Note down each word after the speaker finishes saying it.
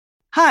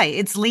Hi,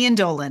 it's Leanne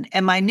Dolan,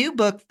 and my new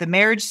book, The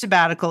Marriage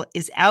Sabbatical,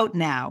 is out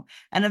now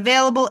and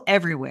available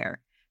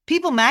everywhere.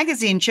 People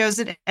magazine chose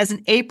it as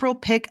an April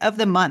pick of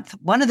the month,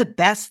 one of the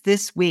best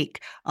this week.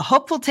 A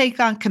hopeful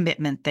take on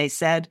commitment, they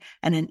said,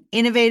 and an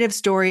innovative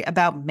story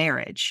about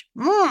marriage.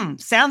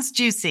 Sounds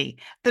juicy.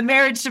 The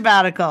Marriage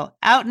Sabbatical,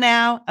 out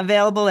now,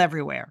 available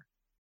everywhere.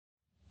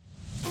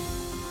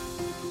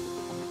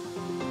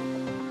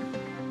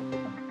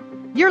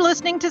 You're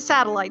listening to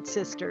Satellite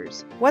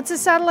Sisters. What's a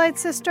satellite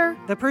sister?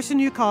 The person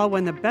you call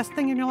when the best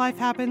thing in your life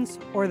happens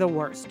or the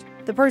worst.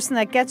 The person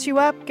that gets you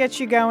up, gets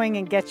you going,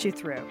 and gets you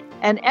through.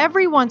 And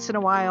every once in a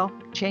while,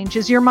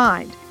 changes your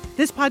mind.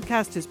 This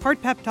podcast is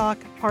part pep talk,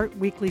 part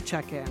weekly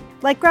check-in.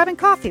 Like grabbing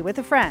coffee with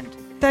a friend.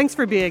 Thanks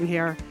for being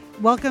here.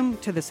 Welcome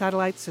to the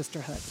Satellite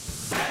Sisterhood.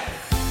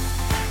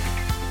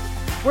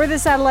 We're the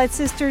Satellite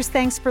Sisters.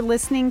 Thanks for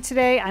listening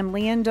today. I'm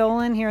Leanne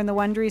Dolan here in the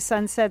Wondery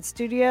Sunset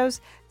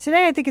Studios.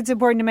 Today, I think it's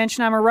important to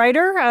mention I'm a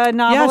writer, a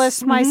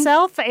novelist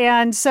myself,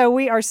 and so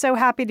we are so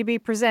happy to be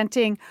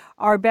presenting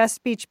our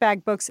Best Beach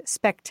Bag Books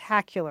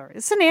Spectacular.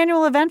 It's an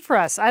annual event for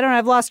us. I don't know,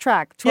 I've lost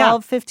track.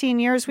 12, 15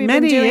 years we've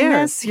been doing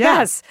this.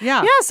 Yes.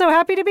 Yeah, so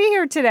happy to be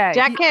here today.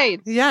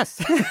 Decades. Yes.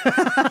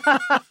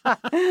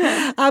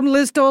 I'm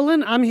Liz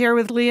Dolan. I'm here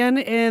with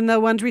Leanne in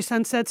the Wondery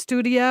Sunset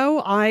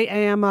Studio.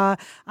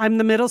 I'm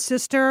the middle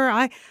sister.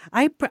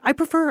 I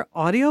prefer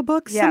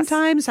audiobooks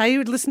sometimes. I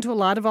listen to a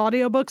lot of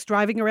audiobooks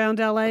driving around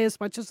LA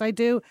as much as I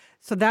do.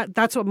 So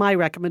that's what my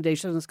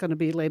recommendation is going to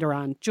be later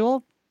on.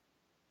 Jewel?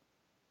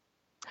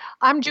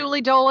 I'm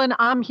Julie Dolan.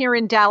 I'm here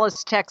in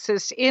Dallas,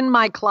 Texas, in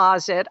my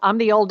closet. I'm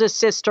the oldest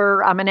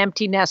sister. I'm an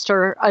empty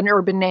nester, an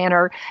urban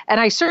nanner, and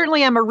I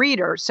certainly am a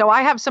reader. So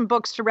I have some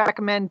books to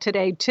recommend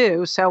today,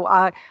 too. So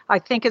I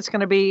think it's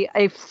going to be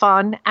a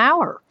fun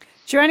hour.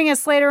 Joining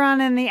us later on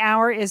in the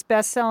hour is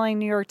best-selling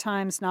New York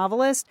Times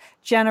novelist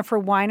Jennifer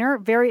Weiner.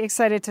 Very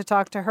excited to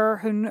talk to her.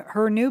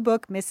 Her new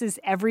book, Mrs.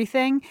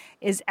 Everything,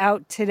 is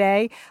out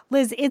today.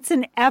 Liz, it's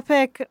an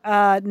epic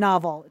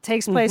novel. It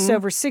takes place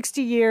over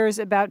 60 years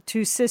about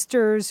two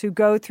sisters who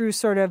go through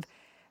sort of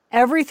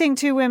everything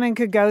two women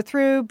could go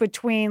through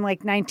between like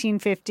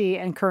 1950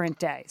 and current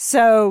day.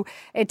 So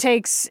it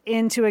takes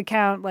into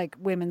account like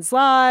women's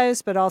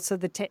lives, but also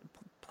the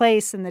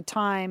place and the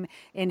time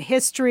in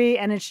history,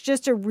 and it's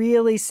just a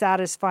really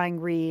satisfying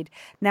read.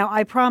 Now,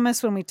 I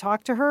promise when we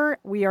talk to her,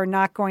 we are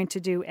not going to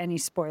do any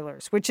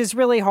spoilers, which is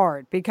really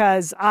hard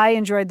because I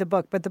enjoyed the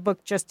book, but the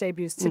book just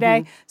debuts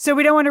today, so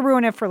we don't want to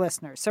ruin it for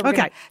listeners. So we're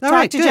going to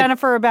talk to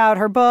Jennifer about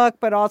her book,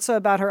 but also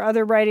about her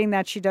other writing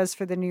that she does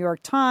for the New York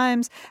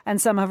Times and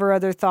some of her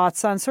other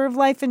thoughts on sort of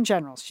life in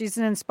general. She's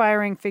an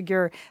inspiring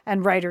figure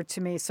and writer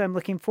to me, so I'm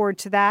looking forward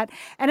to that.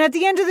 And at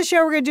the end of the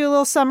show, we're going to do a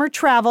little summer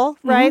travel,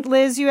 right?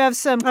 Liz, you have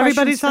some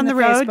Everybody's on the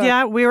road. Facebook.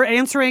 Yeah, we were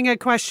answering a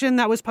question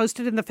that was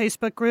posted in the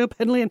Facebook group.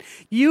 And Leanne,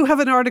 you have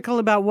an article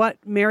about what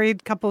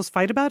married couples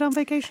fight about on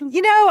vacation?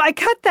 You know, I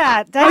cut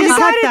that. I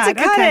decided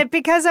to cut it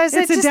because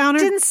it just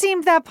didn't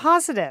seem that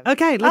positive.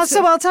 Okay,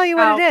 so I'll tell you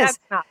what it is.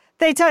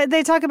 They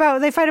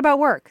fight about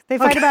work. They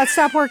fight about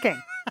stop working.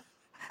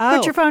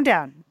 Put your phone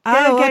down.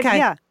 Okay.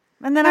 Yeah.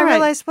 And then I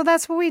realized, well,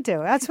 that's what we do.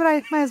 That's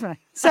what my husband.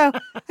 So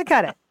I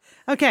cut it.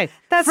 Okay,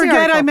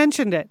 forget I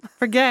mentioned it.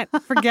 Forget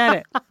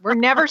it. We're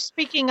never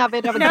speaking of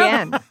it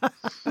again.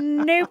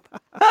 Nope.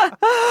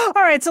 All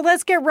right, so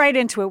let's get right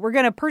into it. We're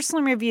going to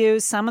personally review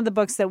some of the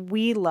books that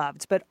we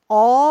loved, but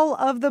all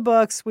of the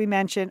books we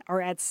mentioned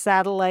are at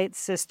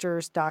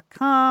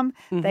satellitesisters.com.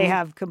 They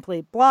have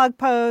complete blog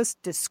posts,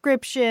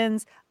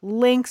 descriptions,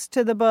 links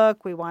to the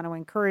book. We want to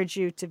encourage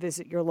you to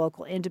visit your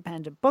local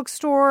independent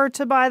bookstore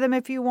to buy them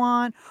if you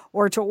want,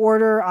 or to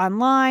order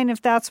online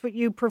if that's what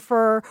you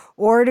prefer,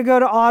 or to go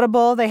to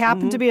Audible. They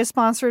happen to be a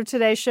sponsor of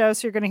today's show,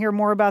 so you're going to hear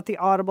more about the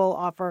Audible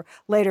offer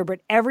later.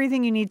 But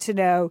everything you need to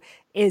know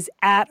is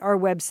at our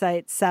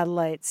website,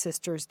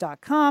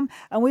 satellitesisters.com.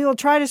 And we will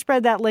try to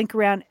spread that link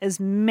around as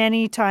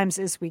many times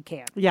as we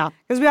can. Yeah.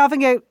 Because we often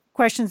get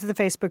questions in the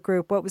Facebook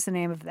group, what was the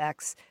name of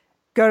X?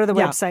 Go to the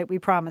website. We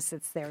promise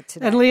it's there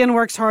today. And Leanne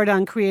works hard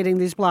on creating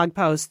these blog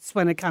posts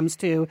when it comes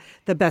to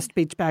the best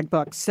beach bag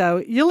books.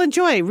 So you'll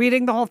enjoy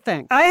reading the whole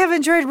thing. I have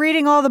enjoyed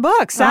reading all the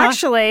books,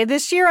 actually.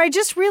 This year, I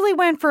just really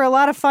went for a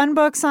lot of fun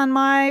books on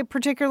my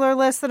particular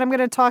list that I'm going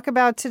to talk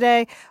about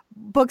today.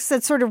 Books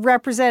that sort of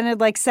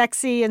represented like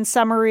sexy and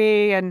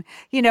summery and,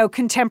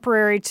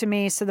 contemporary to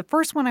me. So the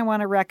first one I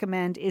want to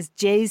recommend is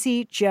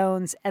Daisy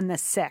Jones and the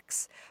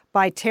Six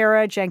by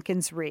Tara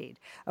Jenkins Reid.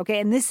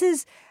 Okay, and this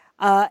is...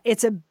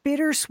 it's a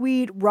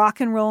bittersweet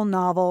rock and roll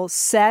novel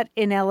set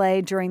in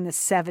L.A. during the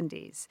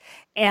 70s.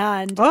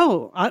 And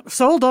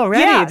sold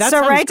already. Yeah, that so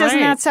sounds great. Doesn't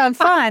that sound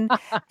fun?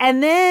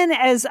 And then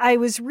as I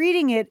was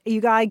reading it,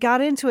 I got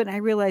into it and I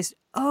realized,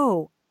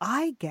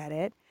 I get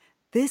it.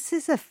 This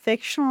is a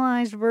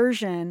fictionalized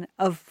version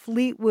of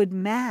Fleetwood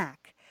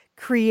Mac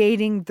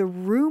creating the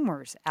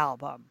Rumors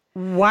album.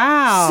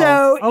 Wow.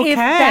 So if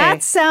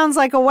that sounds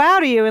like a wow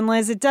to you, and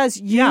Liz, it does,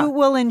 you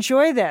will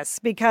enjoy this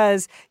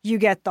because you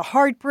get the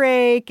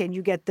heartbreak and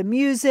you get the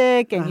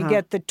music and you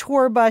get the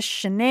tour bus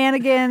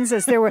shenanigans,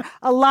 as there were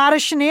a lot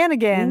of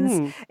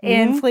shenanigans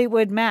in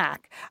Fleetwood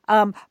Mac.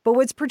 But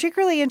what's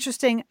particularly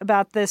interesting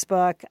about this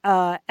book,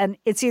 and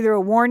it's either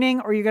a warning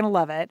or you're going to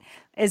love it,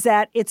 is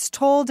that it's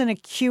told in a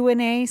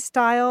Q&A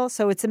style.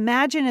 So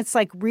imagine it's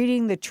like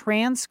reading the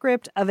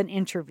transcript of an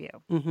interview.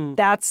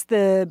 That's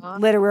the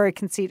literary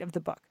conceit of the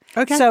book.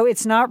 Okay. So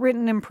it's not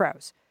written in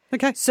prose.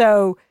 Okay.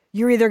 So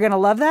you're either going to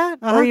love that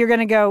or you're going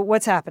to go,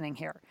 what's happening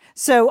here?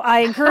 So I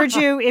encourage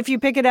you, if you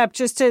pick it up,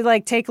 just to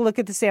like take a look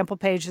at the sample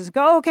pages and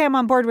go, okay, I'm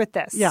on board with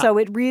this. Yeah. So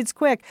it reads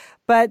quick.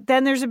 But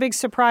then there's a big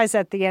surprise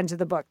at the end of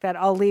the book that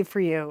I'll leave for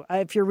you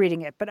if you're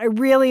reading it. But I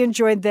really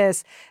enjoyed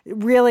this. It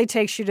really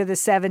takes you to the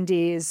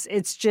 70s.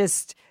 It's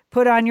just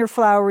put on your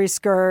flowery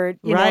skirt,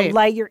 you know,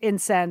 light your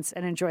incense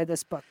and enjoy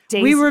this book.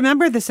 Daisy. We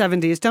remember the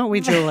 70s, don't we,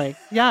 Julie?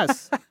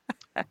 Yes.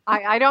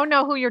 I don't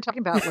know who you're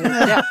talking about, Liz.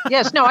 Yeah.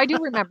 Yes, no, I do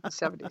remember the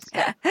 70s.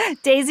 Yeah.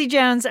 Daisy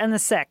Jones and the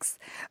Six.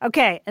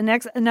 Okay,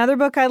 another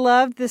book I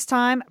loved this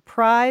time,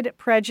 Pride,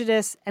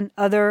 Prejudice, and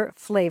Other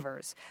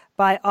Flavors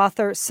by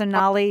author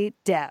Sonali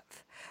Dev.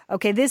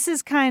 Okay, this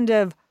is kind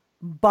of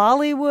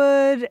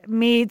Bollywood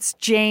meets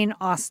Jane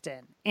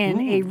Austen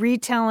in a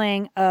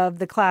retelling of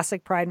the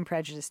classic Pride and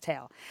Prejudice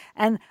tale.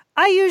 And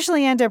I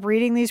usually end up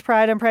reading these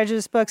Pride and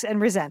Prejudice books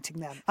and resenting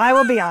them. I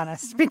will be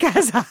honest,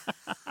 because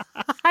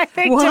I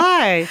think...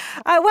 Why?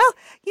 Well,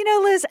 you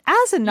know, Liz,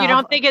 as a novel... You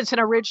don't think it's an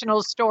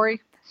original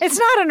story? It's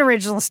not an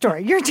original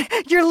story.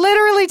 You're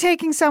literally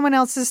taking someone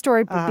else's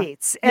story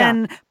beats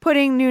and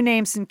putting new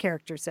names and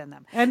characters in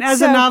them. And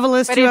as a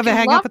novelist, you have a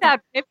hang up with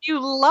that. If you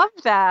love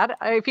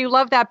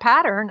that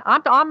pattern,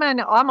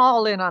 I'm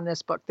all in on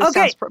this book. This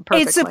sounds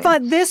perfectly. It's a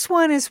fun. This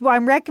one is why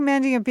I'm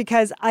recommending it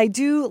because I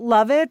do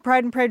love it.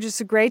 Pride and Prejudice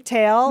is a great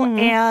tale,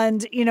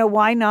 and you know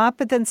why not?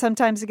 But then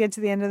sometimes I get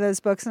to the end of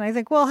those books and I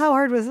think, well, how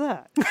hard was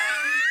that?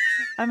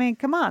 I mean,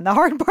 come on. The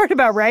hard part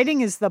about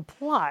writing is the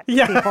plot,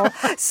 people.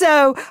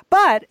 So,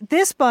 but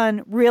this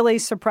one really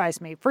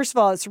surprised me. First of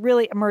all, it's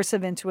really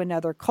immersive into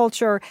another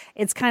culture.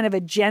 It's kind of a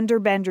gender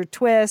bender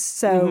twist.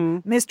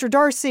 So Mr.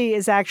 Darcy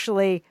is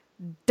actually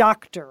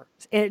Dr.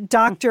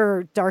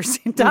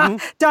 Darcy,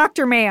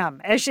 Dr.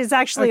 Ma'am. She's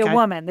actually a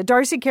woman. The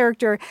Darcy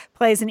character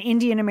plays an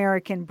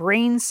Indian-American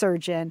brain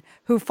surgeon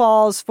who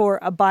falls for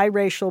a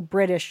biracial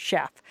British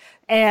chef.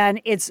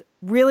 And it's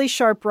really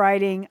sharp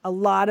writing, a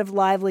lot of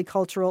lively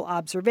cultural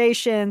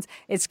observations.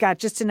 It's got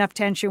just enough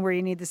tension where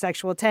you need the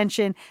sexual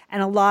tension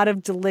and a lot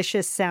of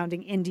delicious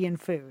sounding Indian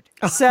food.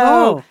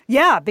 So,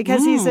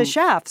 because he's a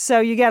chef. So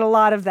you get a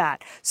lot of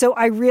that. So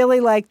I really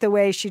like the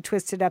way she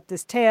twisted up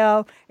this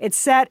tale. It's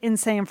set in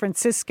San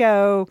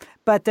Francisco,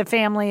 but the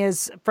family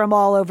is from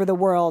all over the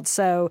world.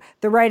 So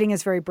the writing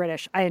is very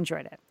British. I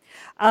enjoyed it.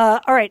 All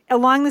right.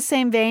 Along the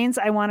same veins,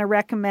 I want to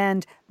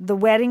recommend The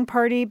Wedding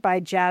Party by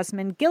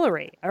Jasmine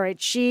Guillory. All right.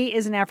 She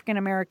is an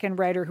African-American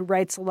writer who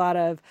writes a lot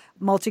of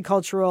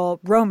multicultural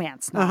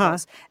romance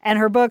novels. And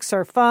her books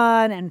are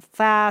fun and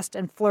fast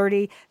and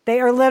flirty. They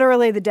are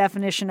literally the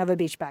definition of a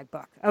beach bag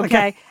book.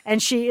 Okay.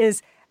 And she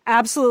is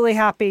absolutely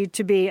happy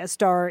to be a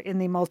star in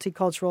the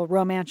multicultural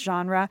romance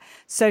genre.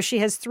 So she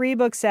has 3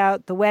 books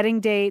out, The Wedding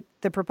Date,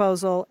 The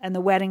Proposal, and The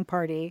Wedding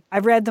Party.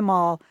 I've read them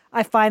all.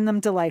 I find them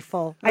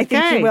delightful. I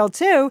think you will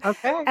too.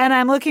 Okay. And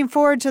I'm looking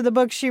forward to the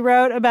book she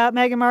wrote about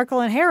Meghan Markle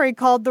and Harry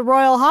called The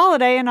Royal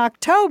Holiday in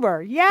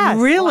October. Yes.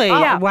 Really?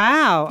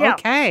 Wow. Yeah.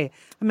 Okay.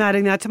 I'm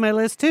adding that to my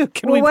list too.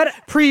 Can we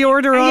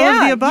pre-order all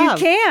of the above?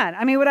 You can.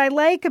 I mean, what I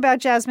like about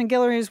Jasmine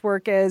Guillory's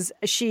work is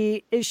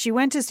she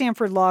went to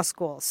Stanford Law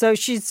School. So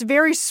she's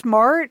very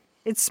smart.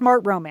 It's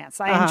smart romance.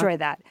 I enjoy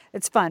that.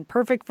 It's fun.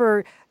 Perfect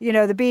for,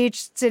 the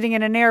beach, sitting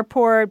in an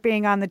airport,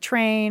 being on the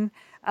train,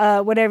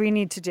 whatever you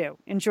need to do.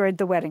 Enjoyed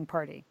The Wedding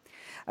Party.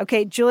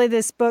 Okay, Julie,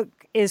 this book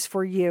is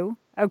for you.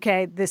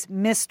 Okay, this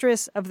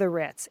Mistress of the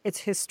Ritz. It's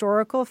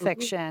historical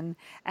fiction,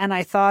 and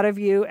I thought of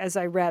you as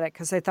I read it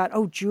because I thought,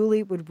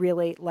 Julie would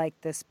really like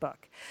this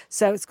book.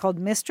 So it's called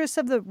Mistress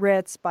of the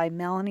Ritz by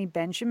Melanie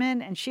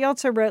Benjamin, and she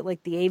also wrote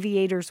like The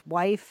Aviator's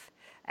Wife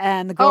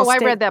and The Girl I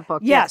read that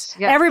book. Yes.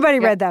 Everybody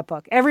read that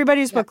book.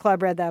 Everybody's book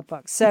club read that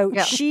book. So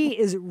she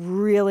is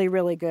really,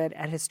 really good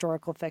at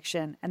historical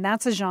fiction, and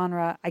that's a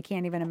genre I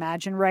can't even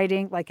imagine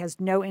writing, has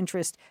no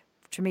interest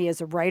to me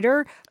as a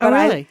writer. But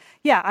really?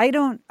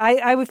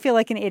 I would feel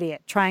like an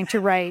idiot trying to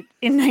write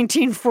in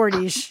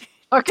 1940s.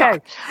 Okay.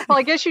 Well,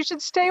 I guess you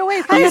should stay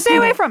away from it. Stay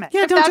away from it.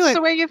 Yeah, don't do it. That's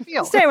the way you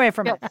feel. Stay away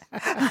from it.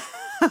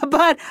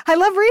 But I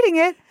love reading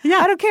it. Yeah.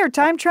 I don't care.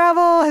 Time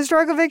travel,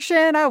 historical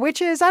fiction,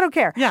 witches, I don't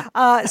care.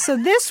 Yeah. So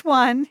this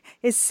one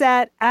is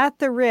set at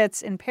the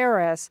Ritz in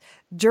Paris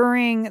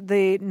during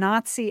the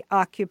Nazi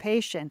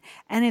occupation.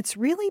 And it's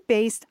really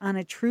based on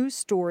a true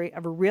story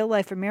of a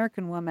real-life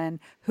American woman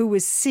who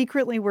was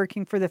secretly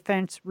working for the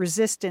French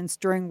resistance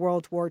during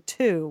World War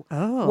II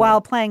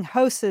while playing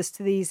hostess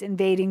to these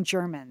invading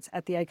Germans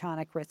at the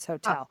iconic Ritz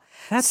Hotel.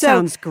 That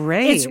sounds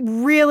great. It's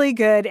really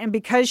good. And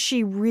because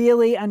she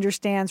really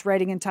understands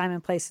writing in time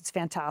and place, it's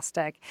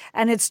fantastic.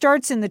 And it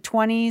starts in the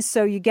 20s,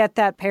 so you get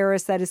that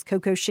Paris that is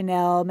Coco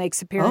Chanel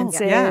makes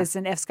appearances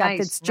and F. Scott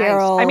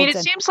Fitzgerald. Nice. I mean, it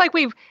seems like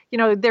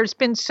there's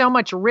been so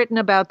much written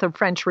about the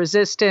French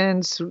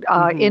resistance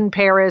in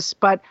Paris,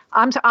 but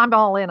I'm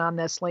all in on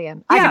this,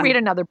 Lian. I can read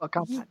another book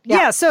on that.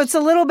 Yeah, so it's a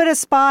little bit of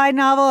spy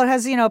novel. It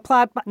has, a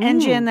plot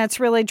engine that's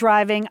really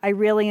driving. I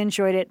really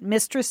enjoyed it.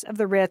 Mistress of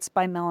the Ritz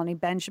by Melanie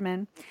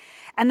Benjamin.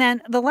 And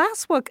then the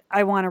last book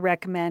I want to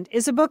recommend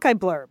is a book I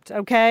blurbed,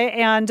 okay?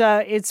 And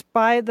it's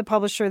by the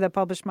publisher that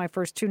published my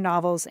first 2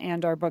 novels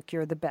and our book,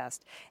 You're the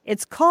Best.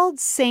 It's called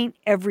Saint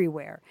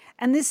Everywhere.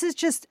 And this is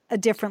just a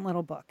different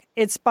little book.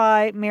 It's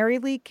by Mary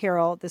Lee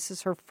Carroll. This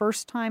is her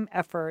first time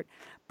effort.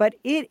 But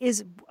it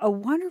is a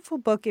wonderful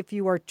book if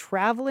you are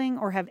traveling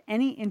or have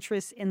any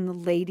interest in the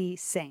Lady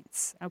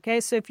Saints. Okay,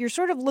 so if you're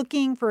sort of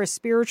looking for a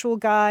spiritual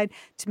guide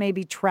to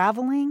maybe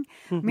traveling,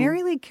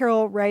 Mary Lee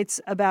Carroll writes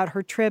about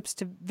her trips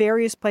to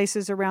various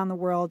places around the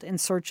world in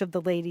search of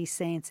the Lady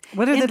Saints.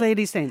 What are the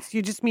Lady Saints?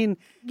 You just mean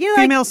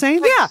female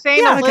saints? Yeah,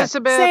 Saint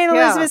Elizabeth, Saint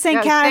Elizabeth,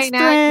 Saint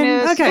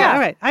Catherine. Okay, all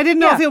right. I didn't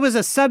know if it was a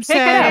subset. Pick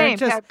a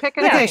name. Pick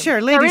a name. Okay,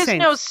 sure. Lady Saints. There is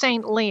no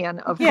Saint Leon,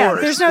 of course. Yeah,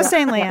 there's no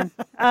Saint Leon.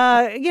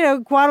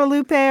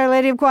 Guadalupe, Our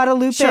Lady of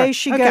Guadalupe,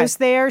 she goes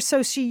there.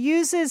 So she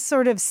uses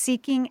sort of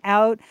seeking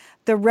out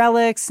the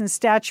relics and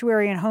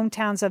statuary and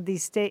hometowns of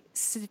these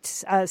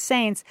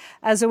saints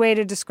as a way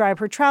to describe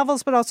her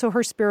travels, but also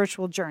her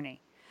spiritual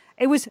journey.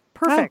 It was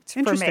perfect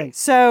for me.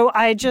 So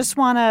I just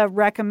want to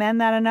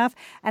recommend that enough.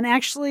 And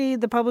actually,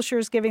 the publisher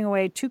is giving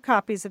away 2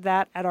 copies of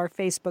that at our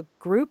Facebook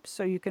group.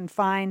 So you can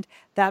find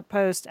that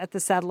post at the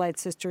Satellite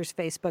Sisters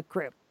Facebook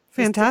group.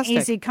 Fantastic.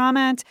 Just an easy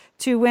comment,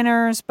 2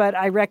 winners, but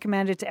I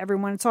recommend it to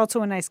everyone. It's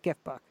also a nice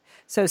gift book.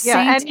 So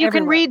and you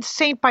can read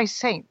saint by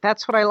saint.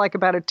 That's what I like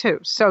about it too.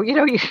 So you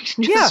can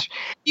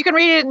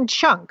read it in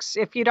chunks.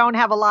 If you don't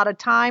have a lot of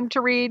time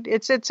to read,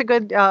 it's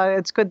good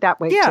that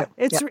way too.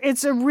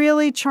 It's a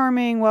really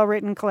charming, well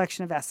written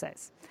collection of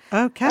essays.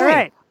 Okay. All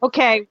right.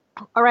 Okay.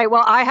 All right.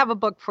 Well, I have a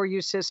book for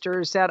you,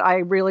 sisters, that I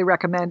really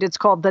recommend. It's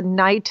called The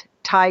Night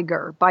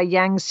Tiger by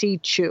Yang-Se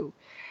Chu.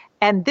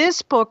 And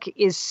this book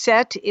is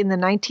set in the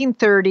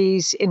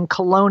 1930s in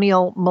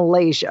colonial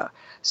Malaysia.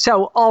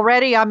 So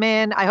already I'm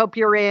in. I hope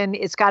you're in.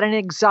 It's got an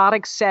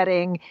exotic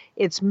setting.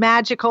 It's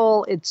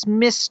magical. It's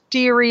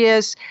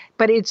mysterious.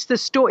 But it's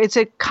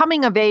a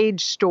coming of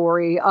age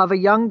story of a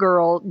young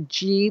girl,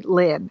 Ji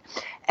Lin.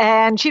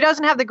 And she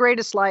doesn't have the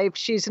greatest life.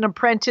 She's an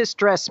apprentice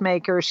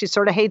dressmaker. She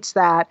sort of hates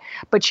that.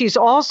 But she's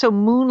also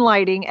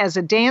moonlighting as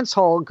a dance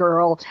hall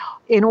girl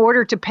in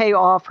order to pay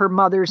off her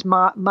mother's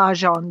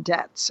mahjong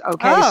debts.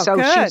 Okay,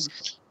 good.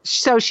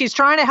 So she's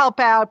trying to help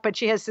out, but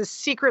she has this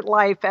secret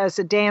life as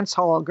a dance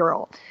hall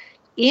girl.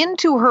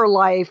 Into her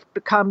life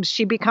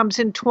she becomes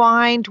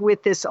entwined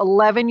with this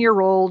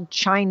 11-year-old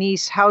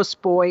Chinese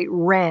houseboy,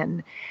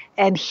 Ren.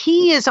 And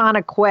he is on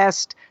a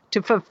quest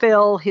to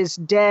fulfill his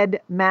dead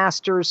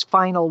master's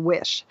final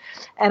wish.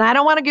 And I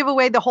don't want to give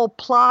away the whole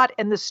plot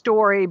and the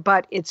story,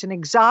 but it's an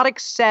exotic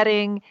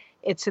setting.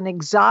 It's an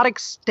exotic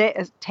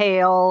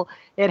tale.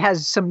 It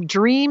has some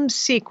dream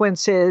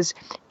sequences.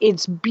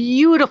 It's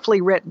beautifully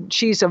written.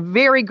 She's a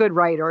very good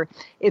writer.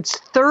 It's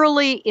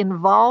thoroughly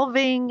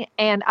involving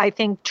and I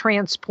think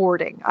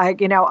transporting.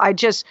 I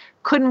just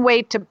couldn't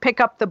wait to pick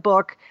up the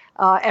book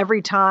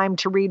every time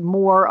to read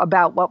more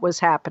about what was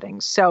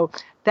happening. So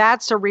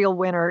that's a real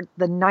winner,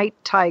 The Night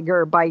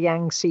Tiger by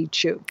Yang-Se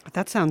Chu.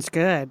 That sounds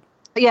good.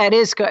 Yeah, it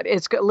is good.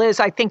 It's good. Liz,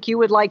 I think you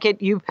would like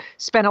it. You've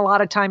spent a lot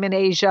of time in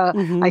Asia.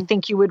 I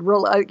think you would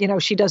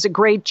she does a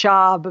great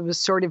job of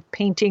sort of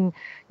painting,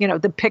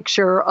 the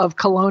picture of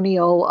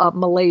colonial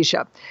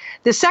Malaysia.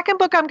 The second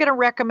book I'm going to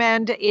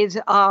recommend is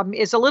a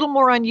little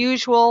more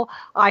unusual.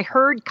 I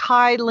heard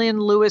Kai Lin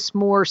Lewis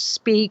Moore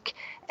speak,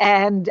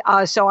 and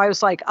so I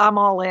was like, I'm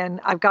all in.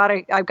 I've got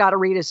to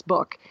read his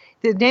book.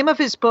 The name of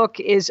his book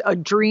is A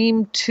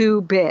Dream Too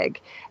Big,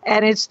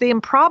 and it's the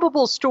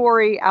improbable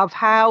story of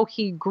how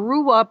he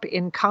grew up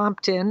in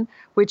Compton,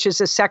 which is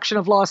a section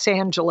of Los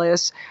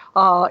Angeles.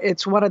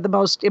 It's one of the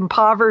most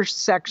impoverished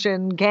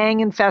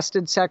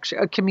gang-infested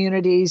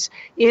communities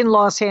in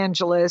Los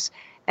Angeles,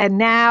 and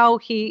now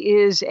he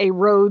is a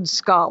Rhodes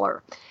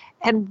Scholar.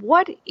 And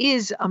what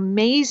is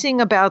amazing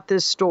about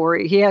this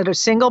story, he had a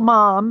single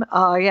mom,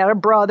 he had a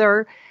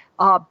brother,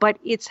 but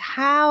it's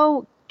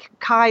how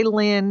Kai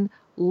Lin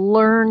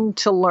learn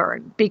to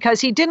learn, because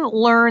he didn't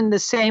learn the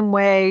same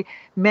way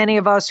many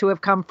of us who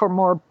have come from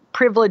more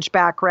privileged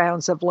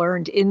backgrounds have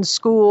learned in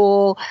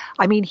school.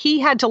 I mean, he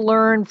had to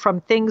learn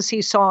from things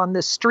he saw on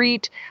the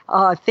street,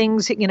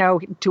 things,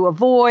 to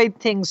avoid,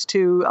 things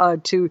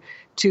to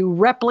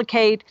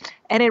replicate.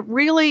 And it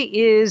really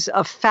is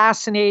a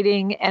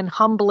fascinating and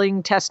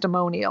humbling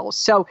testimonial.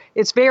 So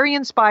it's very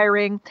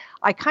inspiring.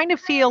 I kind of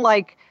feel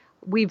like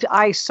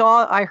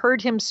I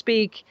heard him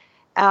speak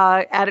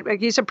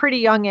he's a pretty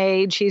young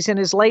age. He's in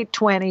his late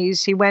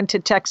 20s. He went to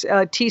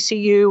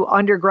TCU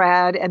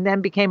undergrad and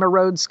then became a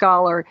Rhodes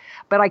Scholar.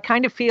 But I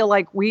kind of feel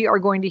like we are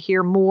going to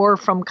hear more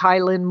from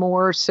Kai-Lin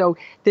Moore. So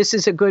this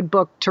is a good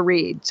book to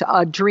read. It's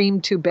A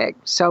Dream Too Big.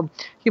 So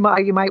you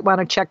might want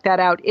to check that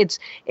out. It's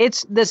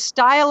the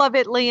style of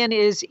it, Lian,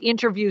 is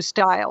interview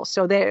style.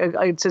 So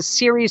it's a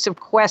series of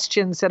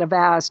questions that I've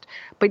asked.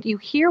 But you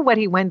hear what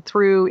he went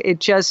through. It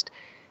just...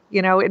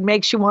 it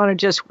makes you want to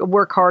just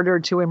work harder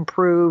to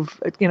improve,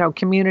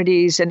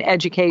 communities and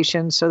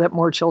education so that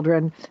more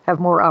children have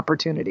more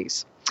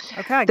opportunities.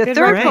 Okay, the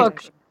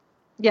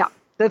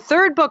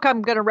third book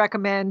I'm going to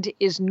recommend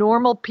is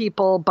Normal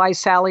People by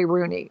Sally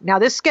Rooney. Now,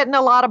 this is getting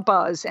a lot of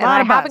buzz. A lot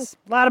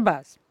of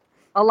buzz.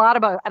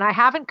 And I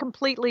haven't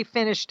completely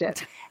finished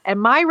it. And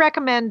my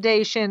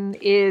recommendation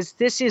is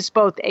this is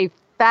both a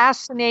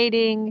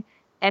fascinating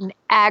and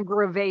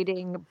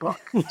aggravating book.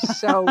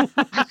 So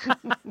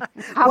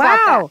how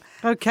about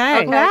that?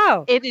 Okay.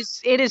 Wow. It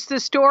is the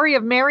story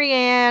of Mary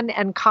Ann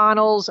and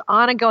Connell's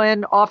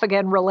on-again,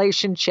 off-again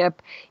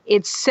relationship.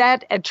 It's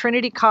set at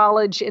Trinity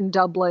College in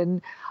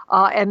Dublin,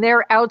 and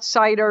they're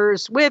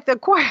outsiders with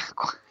quite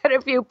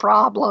a few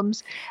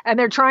problems, and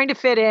they're trying to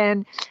fit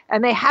in,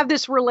 and they have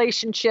this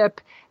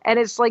relationship, and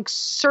it's like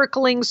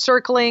circling.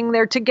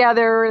 They're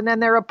together, and then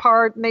they're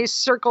apart, and they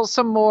circle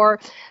some more.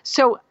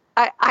 So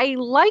I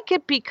like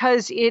it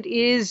because it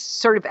is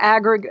sort of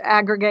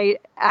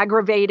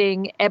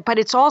aggravating, but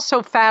it's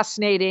also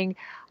fascinating.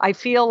 I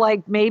feel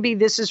like maybe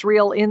this is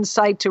real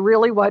insight to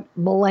really what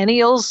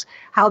millennials,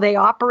 how they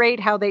operate,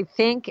 how they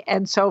think.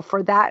 And so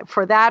for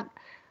that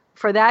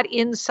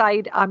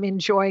insight, I'm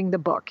enjoying the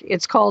book.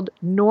 It's called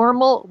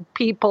Normal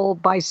People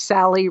by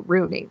Sally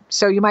Rooney.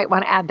 So you might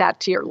want to add that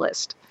to your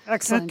list.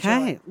 Excellent.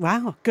 Okay.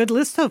 Wow. Good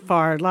list so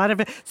far. A lot of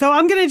it. So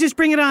I'm going to just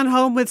bring it on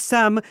home with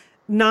some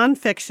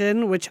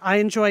nonfiction, which I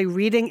enjoy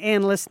reading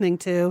and listening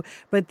to,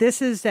 but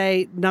this is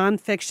a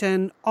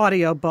nonfiction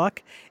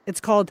audiobook. It's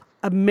called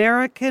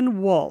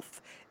American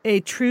Wolf,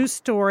 a true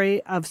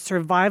story of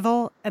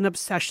survival and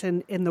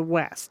obsession in the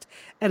West.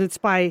 And it's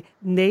by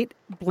Nate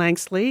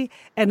Blanksley,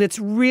 and it's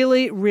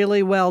really,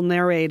 really well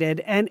narrated.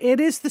 And it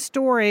is the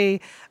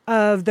story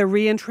of the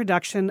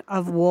reintroduction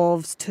of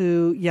wolves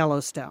to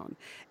Yellowstone.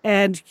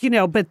 And,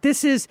 but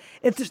this is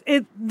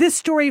this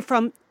story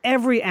from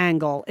every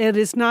angle. It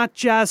is not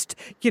just,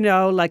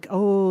 like,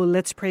 oh,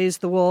 let's praise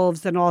the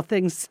wolves and all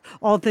things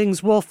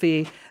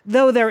wolfy.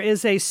 Though there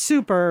is a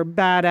super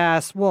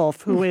badass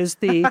wolf who is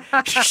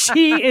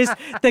she is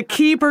the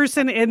key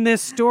person in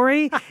this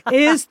story,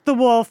 is the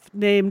wolf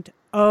named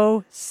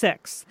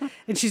 06.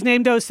 And she's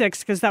named 06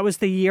 because that was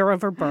the year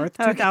of her birth,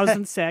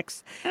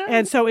 2006.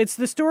 And so it's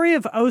the story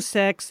of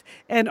 06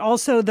 and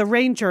also the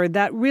ranger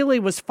that really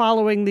was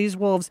following these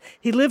wolves.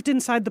 He lived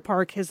inside the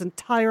park his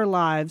entire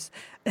life.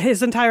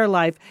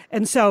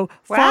 And so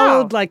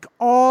followed like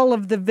all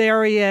of the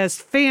various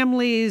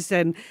families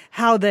and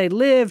how they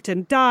lived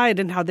and died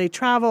and how they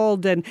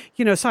traveled. And,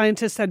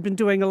 scientists had been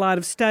doing a lot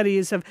of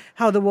studies of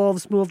how the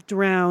wolves moved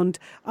around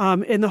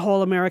in the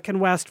whole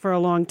American West for a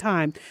long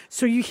time.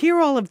 So you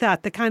hear all of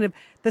that, the kind of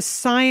the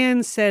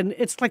science, and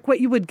it's like what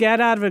you would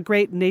get out of a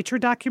great nature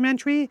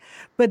documentary.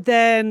 But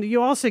then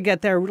you also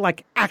get their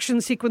like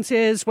action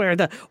sequences where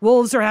the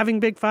wolves are having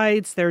big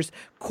fights. There's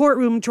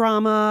courtroom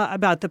drama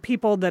about the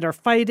people that are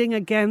fighting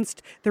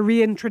against the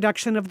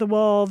reintroduction of the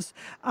wolves.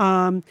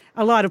 A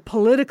lot of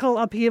political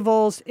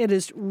upheavals. It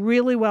is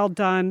really well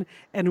done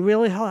and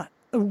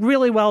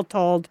really well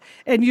told,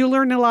 and you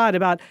learn a lot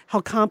about how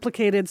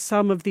complicated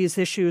some of these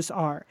issues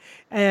are.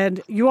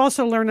 And you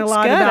also learn a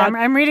lot about...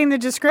 I'm reading the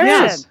description.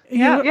 Yes.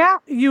 Yeah.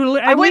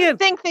 I wouldn't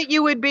think that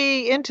you would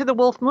be into the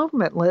wolf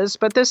movement, Liz,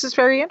 but this is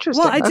very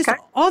interesting. Well,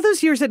 all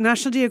those years at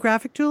National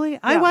Geographic, Julie,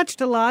 I watched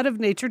a lot of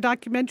nature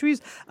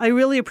documentaries. I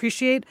really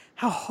appreciate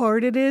how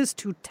hard it is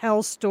to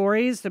tell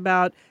stories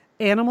about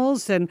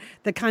animals and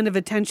the kind of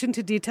attention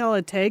to detail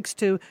it takes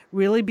to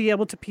really be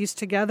able to piece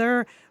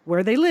together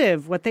where they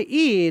live, what they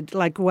eat,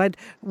 like what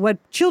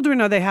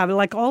children are they having,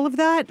 like all of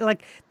that.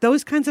 Like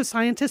those kinds of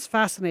scientists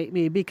fascinate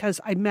me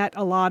because I met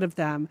a lot of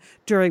them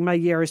during my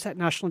years at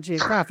National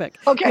Geographic.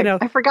 Okay,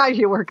 I forgot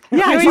you worked.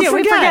 Yeah, we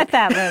forget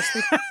that, Liz.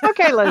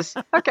 Okay, Liz.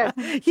 Okay.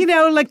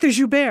 Like the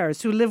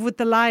Jouberts who live with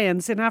the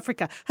lions in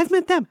Africa. I've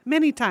met them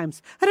many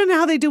times. I don't know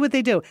how they do what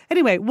they do.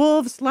 Anyway,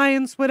 wolves,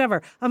 lions,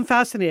 whatever. I'm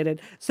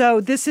fascinated. So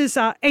this is,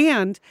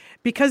 and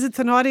because it's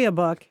an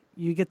audiobook,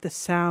 you get the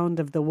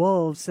sound of the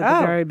wolves at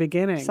the very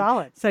beginning.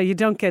 Solid. So you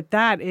don't get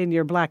that in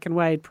your black and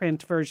white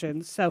print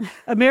versions. So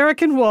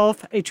American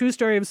Wolf, a true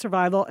story of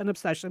survival and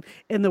obsession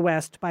in the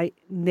West by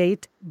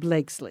Nate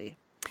Blakesley.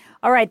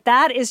 All right,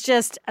 that is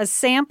just a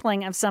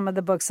sampling of some of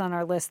the books on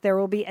our list. There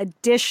will be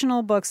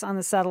additional books on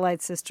the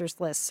Satellite Sisters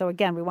list. So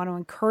again, we want to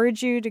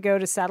encourage you to go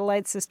to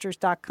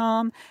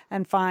satellitesisters.com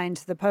and find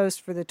the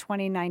post for the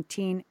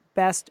 2019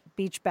 Best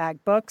Beach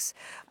Bag Books.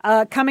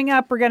 Coming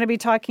up, we're going to be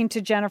talking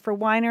to Jennifer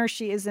Weiner.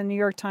 She is a New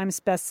York Times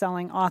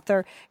best-selling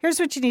author. Here's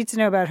what you need to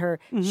know about her.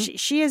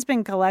 She has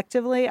been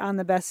collectively on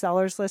the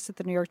bestsellers list at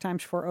the New York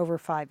Times for over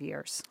 5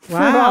 years.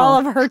 Wow. For all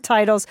of her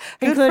titles,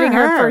 including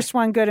her her first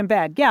one, Good and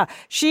Bad. Yeah,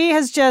 she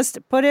has just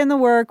put in the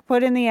work,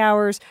 put in the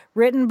hours,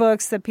 written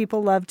books that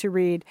people love to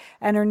read,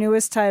 and her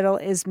newest title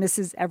is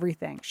Mrs.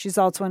 Everything. She's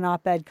also an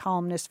op-ed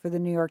columnist for the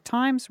New York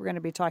Times. We're going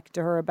to be talking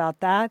to her about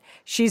that.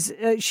 She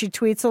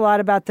tweets a lot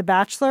about The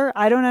Bachelor.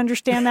 I don't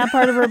understand that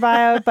part of her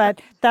bio,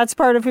 but that's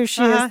part of who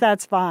she is.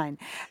 That's fine.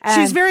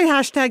 And she's very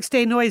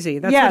 #stay noisy.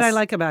 That's what I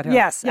like about her.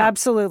 Yes,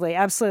 absolutely.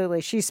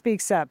 Absolutely. She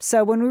speaks up.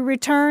 So when we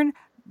return,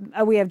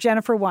 we have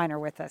Jennifer Weiner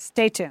with us.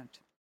 Stay tuned.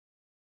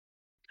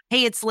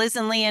 Hey, it's Liz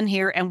and Leanne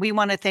here, and we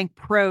want to thank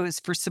Prose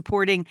for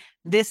supporting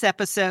this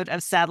episode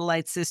of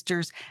Satellite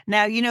Sisters.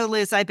 Now, you know,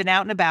 Liz, I've been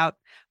out and about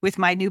with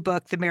my new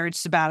book, The Marriage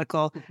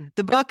Sabbatical.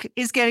 The book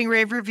is getting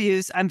rave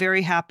reviews. I'm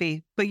very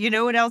happy. But you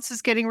know what else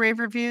is getting rave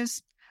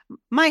reviews?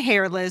 My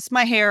hair, Liz.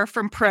 My hair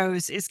from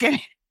Prose is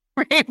getting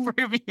rave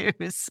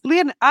reviews.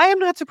 Leanne, I am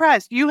not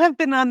surprised. You have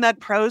been on that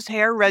Prose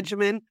hair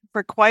regimen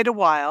for quite a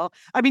while.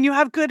 I mean, you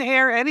have good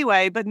hair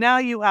anyway, but now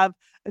you have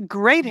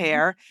great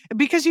hair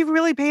because you've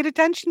really paid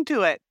attention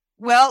to it.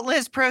 Well,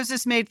 Liz, Prose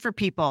is made for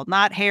people,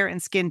 not hair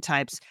and skin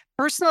types.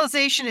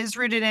 Personalization is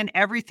rooted in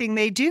everything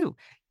they do,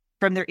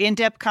 from their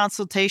in-depth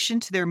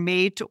consultation to their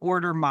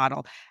made-to-order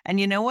model.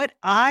 And you know what?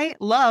 I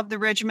love the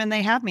regimen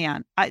they have me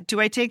on. Do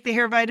I take the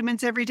hair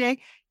vitamins every day?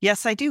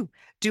 Yes, I do.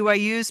 Do I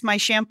use my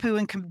shampoo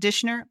and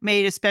conditioner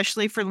made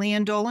especially for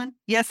Leanne Dolan?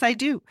 Yes, I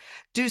do.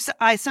 Do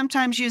I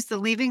sometimes use the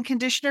leave-in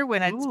conditioner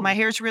when my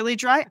hair's really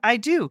dry? I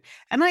do.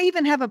 And I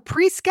even have a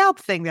pre-scalp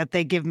thing that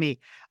they give me.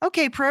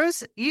 Okay,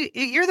 Prose,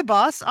 you're the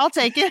boss. I'll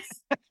take it.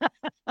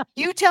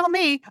 You tell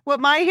me what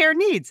my hair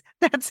needs.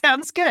 That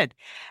sounds good.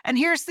 And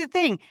here's the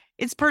thing.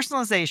 It's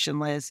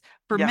personalization, Liz.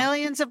 For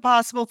millions of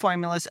possible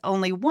formulas,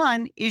 only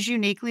one is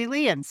uniquely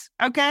Leanne's.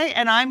 Okay?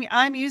 And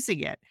I'm using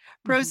it.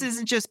 Prose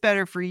isn't just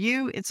better for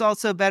you, it's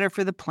also better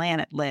for the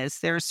planet, Liz.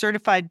 They're a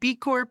certified B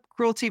Corp,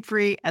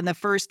 cruelty-free, and the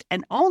first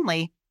and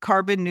only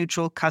carbon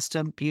neutral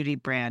custom beauty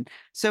brand.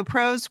 So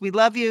Prose, we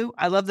love you.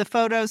 I love the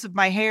photos of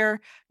my hair.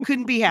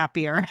 Couldn't be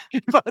happier.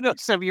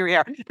 Photos of your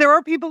hair. There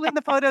are people in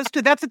the photos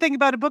too. That's the thing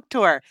about a book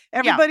tour.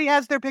 Everybody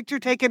has their picture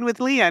taken with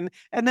Leanne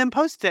and then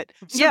post it.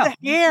 So the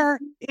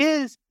hair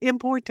is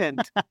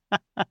important.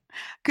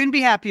 Couldn't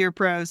be happier,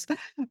 Prose.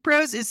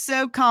 Prose is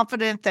so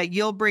confident that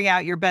you'll bring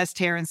out your best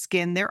hair and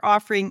skin. They're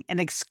offering an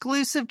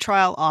exclusive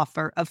trial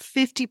offer of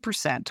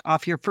 50%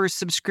 off your first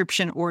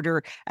subscription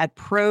order at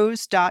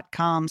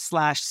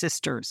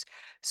prose.com/sisters.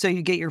 So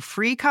you get your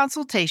free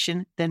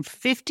consultation, then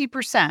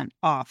 50%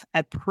 off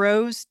at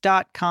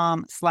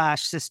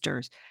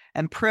prose.com/sisters.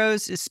 And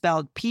Prose is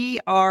spelled Prose.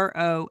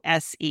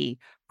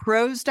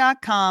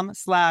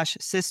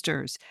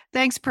 Prose.com/sisters.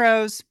 Thanks,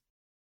 Prose.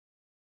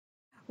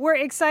 We're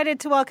excited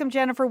to welcome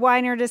Jennifer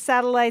Weiner to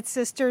Satellite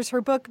Sisters. Her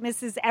book,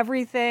 Mrs.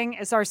 Everything,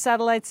 is our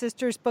Satellite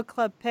Sisters book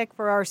club pick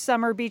for our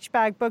summer Beach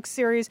Bag book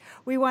series.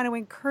 We want to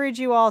encourage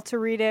you all to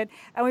read it,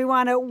 and we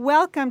want to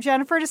welcome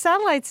Jennifer to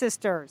Satellite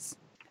Sisters.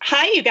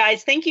 Hi, you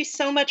guys. Thank you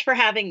so much for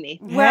having me.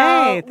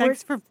 Well, hey,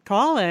 thanks for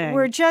calling.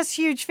 We're just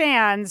huge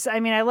fans. I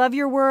mean, I love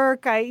your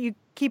work. You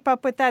keep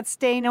up with that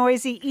stay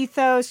noisy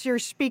ethos. You're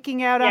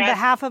speaking out on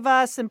behalf of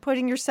us and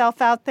putting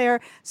yourself out there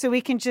so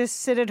we can just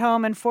sit at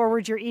home and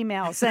forward your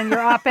emails and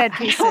your op-ed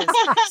pieces.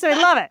 So I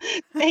love it.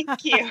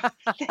 Thank you.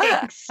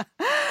 Thanks.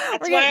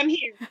 That's why I'm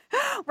here.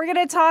 We're going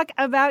to talk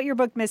about your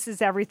book,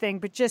 Mrs. Everything,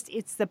 but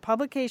it's the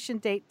publication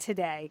date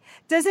today.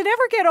 Does it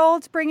ever get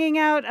old bringing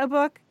out a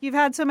book? You've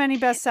had so many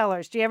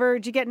bestsellers. Do you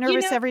get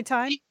nervous every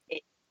time?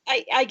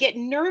 I get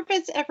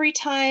nervous every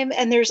time.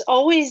 And there's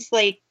always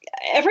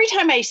every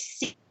time I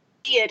see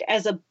it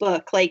as a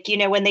book,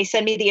 when they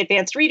send me the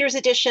advanced readers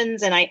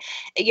editions and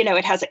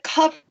it has a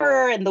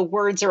cover and the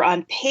words are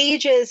on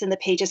pages and the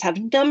pages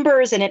have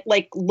numbers and it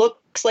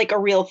looks like a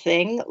real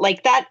thing.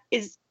 That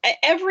is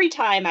every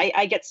time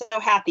I get so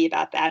happy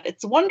about that.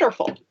 It's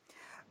wonderful.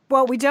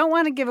 Well, we don't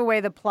want to give away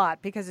the plot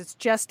because it's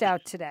just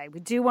out today.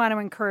 We do want to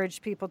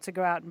encourage people to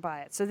go out and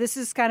buy it. So this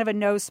is kind of a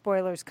no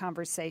spoilers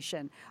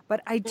conversation,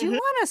 but I do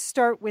want to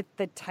start with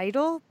the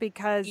title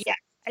because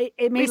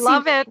it may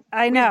love it.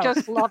 I know. We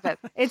just love it.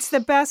 It's the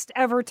best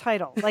ever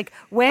title.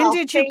 When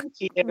did you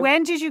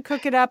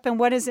cook it up and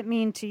what does it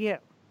mean to you?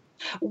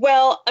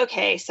 Well,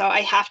 okay, so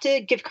I have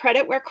to give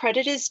credit where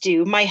credit is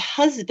due. My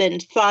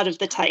husband thought of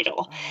the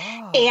title.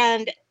 Oh.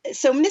 And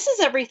so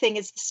Mrs. Everything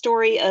is the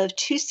story of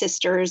two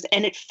sisters,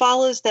 and it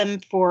follows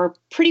them for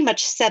pretty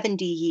much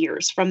 70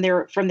 years from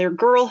their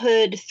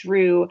girlhood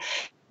through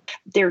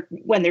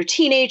when they're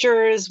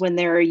teenagers, when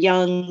they're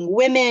young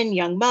women,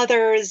 young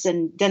mothers,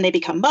 and then they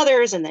become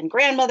mothers and then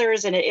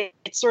grandmothers. And it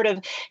sort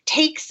of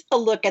takes a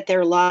look at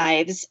their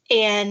lives.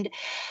 And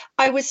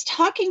I was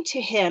talking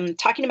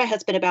to my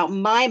husband about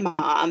my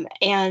mom,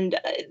 and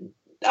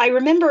I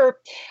remember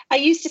I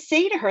used to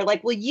say to her,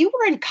 like, well, you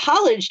were in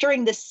college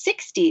during the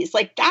 60s.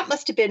 Like, that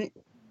must have been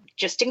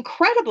just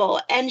incredible.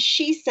 And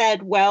she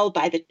said, well,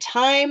 by the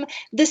time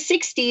the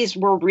 60s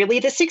were really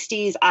the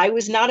 60s, I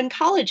was not in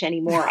college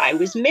anymore. I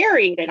was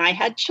married and I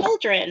had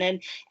children,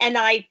 and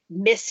I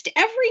missed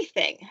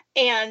everything.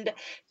 And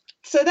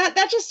so that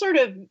just sort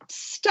of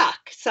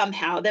stuck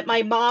somehow, that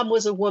my mom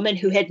was a woman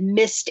who had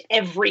missed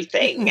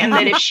everything, and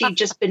that if she'd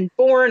just been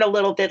born a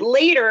little bit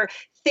later,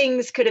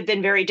 things could have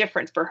been very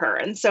different for her.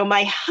 And so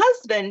my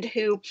husband,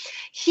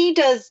 he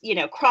does,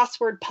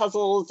 crossword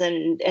puzzles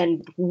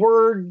and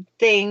word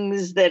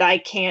things that I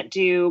can't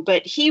do,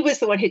 but he was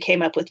the one who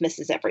came up with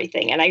Mrs.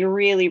 Everything, and I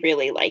really,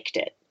 really liked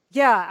it.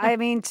 Yeah, I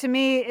mean, to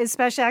me,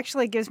 especially,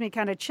 actually gives me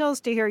kind of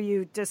chills to hear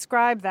you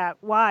describe that.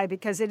 Why?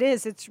 Because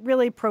it's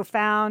really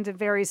profound and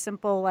very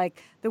simple.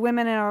 Like, the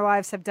women in our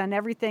lives have done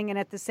everything, and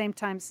at the same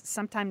time,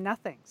 sometimes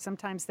nothing.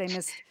 Sometimes they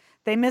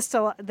missed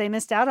out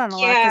on a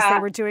lot because they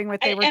were doing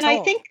what they were told. I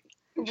think,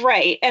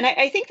 right. And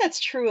I think that's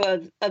true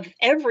of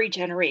every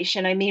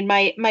generation. I mean,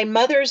 my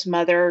mother's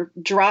mother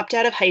dropped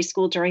out of high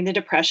school during the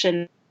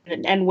Depression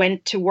and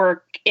went to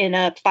work in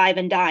a five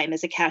and dime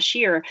as a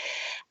cashier.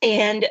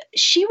 And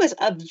she was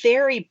a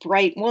very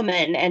bright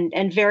woman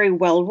and very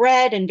well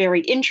read and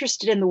very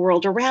interested in the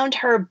world around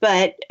her.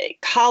 But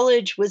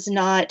college was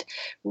not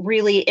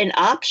really an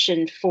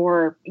option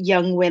for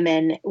young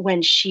women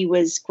when she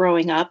was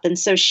growing up. And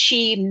so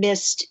she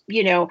missed,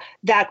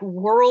 that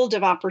world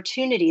of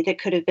opportunity that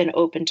could have been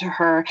open to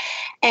her.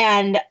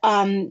 And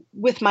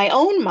with my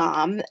own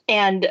mom,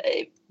 and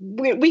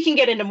we can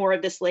get into more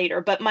of this later,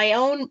 but my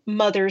own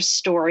mother's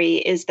story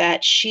is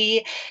that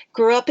she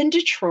grew up in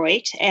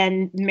Detroit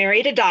and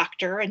married a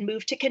doctor and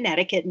moved to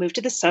Connecticut, moved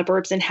to the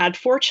suburbs, and had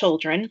 4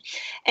 children,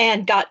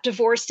 and got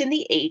divorced in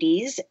the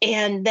 80s.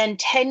 And then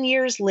 10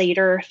 years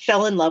later,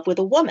 fell in love with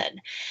a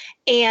woman.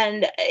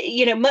 And,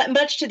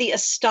 much to the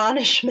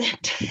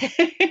astonishment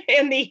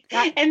and the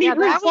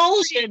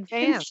revulsion,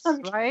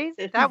 right?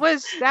 That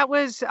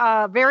was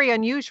very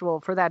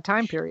unusual for that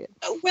time period.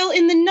 Well,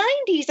 in the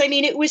 90s, I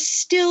mean, it was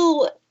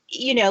still,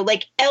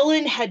 like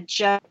Ellen had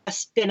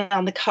just been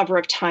on the cover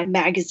of Time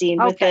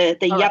magazine with the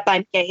Yep,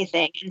 I'm Gay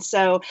thing. And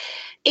so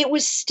it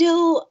was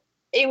still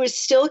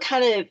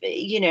kind of,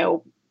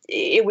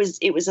 it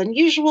was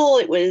unusual.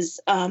 It was,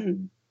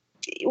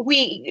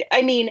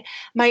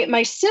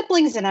 my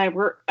siblings and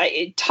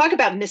I talk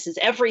about Mrs.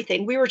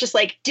 Everything. We were just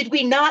like, did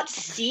we not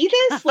see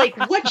this? Like,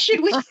 what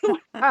should we do?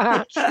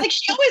 Like,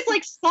 she always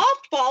like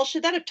softball.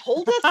 Should that have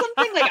told us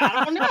something? Like,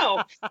 I don't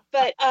know.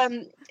 But,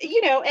 and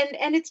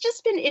it's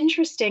just been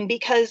interesting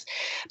because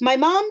my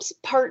mom's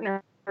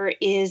partner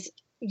is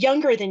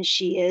younger than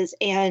she is.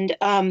 And,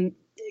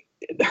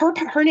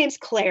 her name's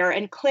Claire,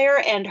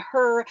 and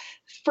her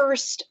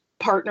first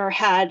partner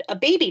had a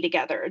baby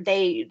together.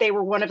 They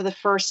were one of the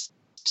first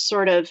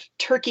sort of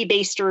turkey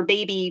baster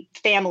baby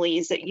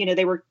families that,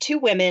 they were 2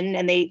 women,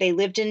 and they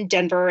lived in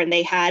Denver, and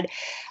they had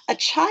a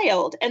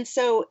child. And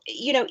so,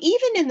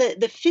 even in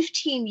the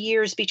 15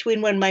 years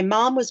between when my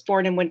mom was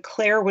born and when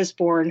Claire was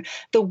born,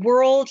 the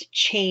world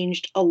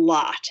changed a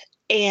lot.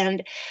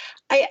 And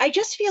I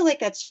just feel like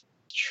that's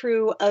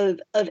true of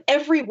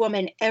every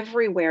woman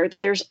everywhere.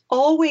 There's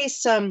always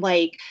some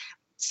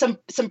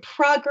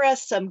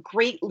progress, some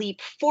great leap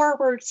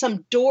forward,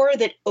 some door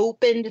that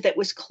opened that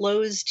was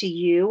closed to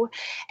you.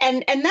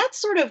 And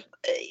that's sort of,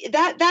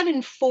 that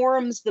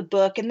informs the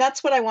book. And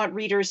that's what I want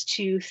readers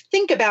to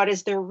think about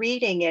as they're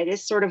reading it,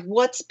 is sort of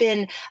what's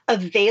been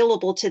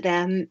available to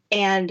them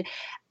and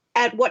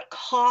at what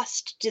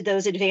cost did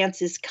those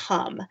advances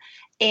come?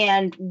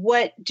 And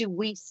what do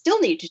we still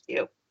need to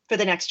do for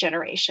the next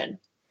generation?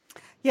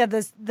 Yeah,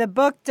 the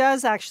book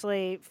does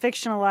actually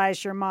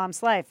fictionalize your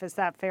mom's life. Is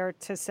that fair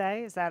to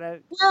say? Is that a...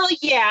 Well,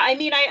 yeah. I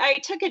mean, I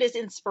took it as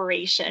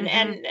inspiration.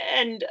 Mm-hmm.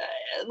 And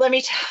let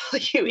me tell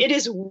you, it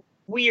is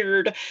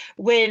weird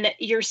when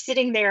you're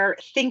sitting there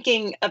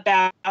thinking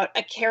about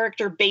a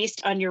character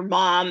based on your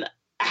mom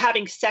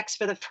having sex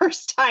for the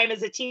first time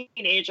as a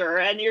teenager.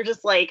 And you're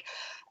just like,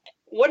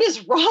 what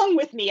is wrong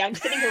with me? I'm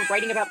sitting here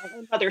writing about my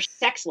own mother's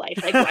sex life.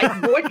 Like,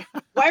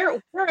 where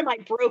am I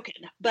broken?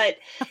 But,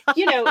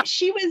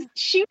 she was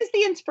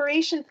the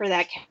inspiration for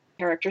that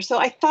character. So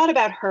I thought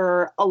about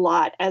her a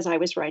lot as I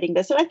was writing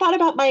this. And I thought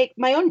about my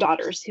own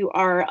daughters, who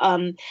are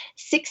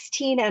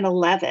 16 and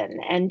 11,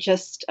 and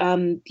just,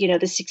 the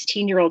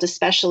 16-year-old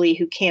especially,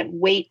 who can't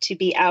wait to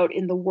be out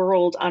in the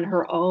world on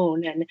her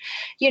own and,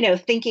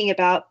 thinking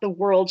about the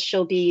world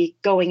she'll be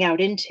going out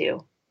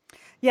into.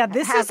 Yeah,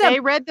 Have they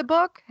read the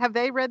book? Have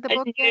they read the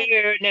book yet?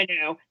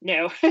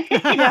 No.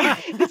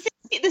 The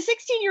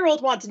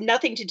 16-year-old wants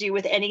nothing to do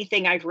with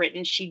anything I've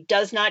written. She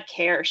does not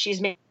care. She's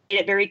made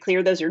it very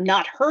clear those are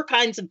not her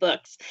kinds of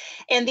books.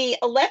 And the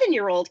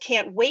 11-year-old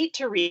can't wait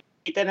to read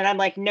them. And I'm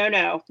like,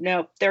 no,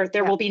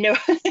 there will be no,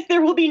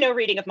 there will be no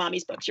reading of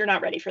mommy's books. You're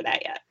not ready for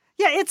that yet.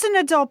 Yeah, it's an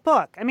adult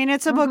book. I mean,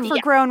 it's a book for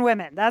grown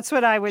women. That's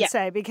what I would Yeah.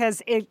 say,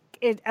 because it,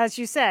 as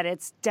you said,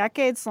 it's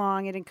decades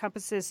long. It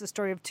encompasses the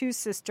story of two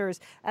sisters,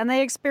 and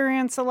they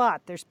experience a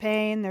lot. There's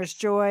pain, there's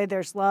joy,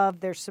 there's love,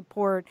 there's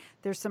support,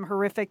 there's some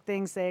horrific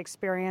things they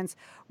experience.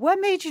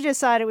 What made you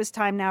decide it was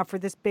time now for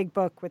this big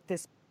book with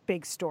this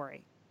big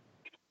story?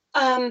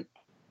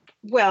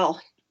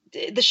 Well,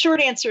 the short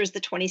answer is the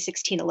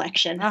 2016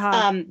 election.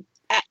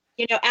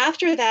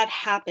 After that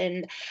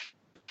happened,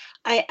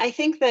 I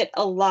think that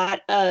a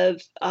lot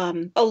of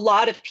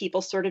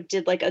people sort of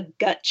did like a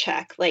gut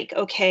check, like,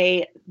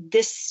 okay,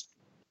 this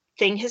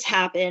thing has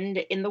happened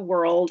in the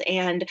world,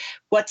 and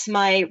what's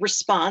my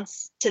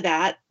response to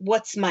that?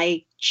 What's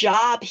my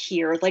job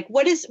here? Like,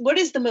 what is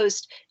the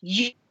most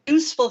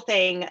useful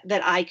thing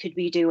that I could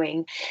be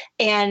doing?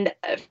 And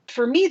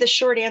for me, the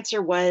short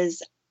answer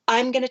was,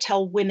 I'm going to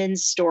tell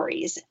women's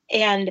stories,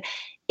 and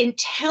in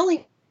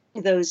telling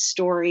those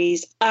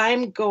stories,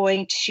 I'm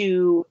going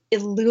to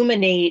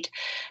illuminate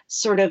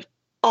sort of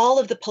all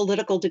of the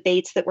political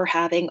debates that we're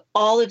having,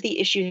 all of the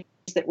issues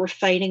that we're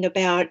fighting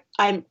about.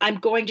 I'm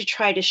going to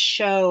try to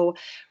show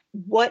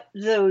what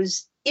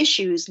those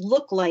issues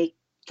look like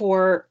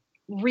for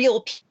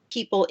real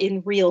people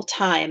in real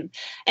time.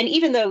 And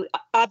even though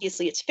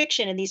obviously it's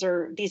fiction and these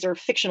are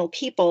fictional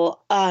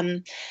people,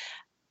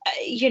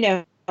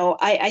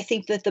 I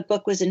think that the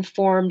book was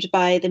informed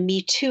by the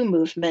Me Too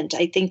movement.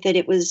 I think that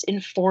it was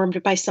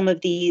informed by some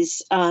of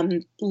these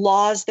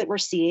laws that we're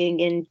seeing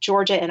in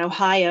Georgia and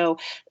Ohio,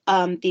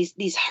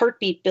 these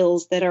heartbeat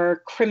bills that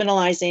are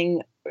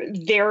criminalizing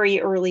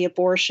very early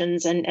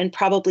abortions and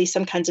probably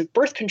some kinds of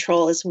birth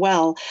control as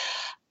well.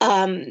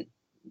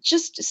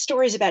 Just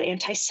stories about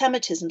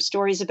anti-Semitism,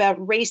 stories about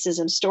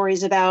racism,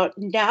 stories about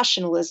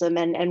nationalism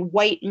and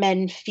white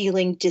men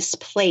feeling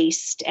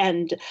displaced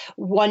and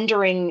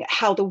wondering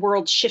how the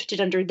world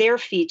shifted under their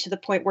feet to the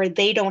point where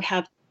they don't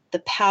have the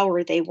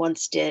power they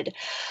once did.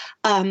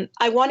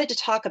 I wanted to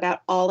talk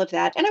about all of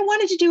that, and I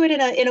wanted to do it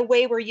in a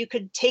way where you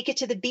could take it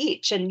to the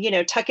beach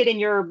and tuck it in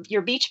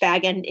your beach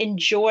bag and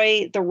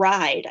enjoy the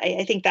ride.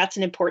 I think that's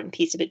an important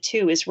piece of it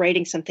too, is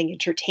writing something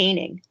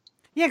entertaining.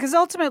 Yeah, because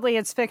ultimately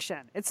it's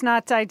fiction. It's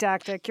not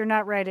didactic. You're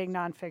not writing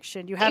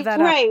nonfiction. You have that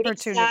right,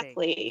 opportunity.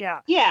 Exactly.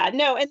 Yeah.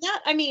 No, and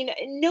that, I mean,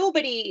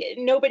 nobody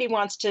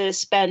wants to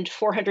spend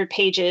 400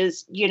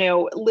 pages,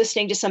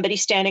 listening to somebody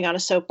standing on a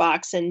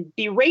soapbox and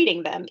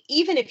berating them,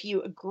 even if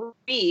you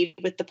agree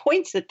with the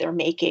points that they're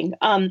making.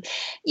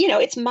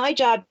 It's my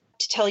job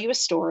to tell you a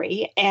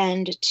story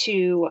and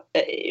to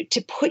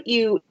put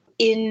you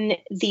in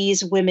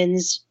these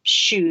women's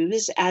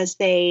shoes as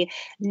they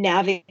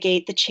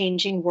navigate the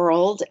changing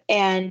world,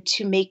 and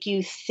to make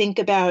you think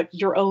about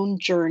your own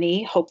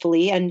journey,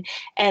 hopefully, and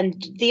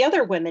the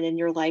other women in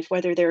your life,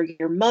 whether they're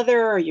your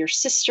mother or your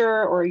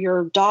sister or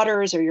your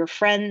daughters or your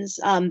friends,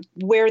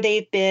 where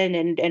they've been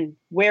and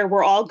where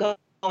we're all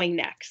going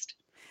next.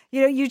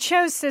 You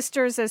chose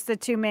sisters as the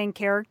two main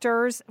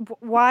characters.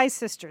 Why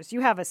sisters? You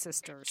have a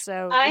sister,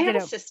 so I have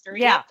a sister.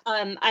 Yeah.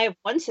 I have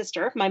one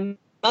sister. My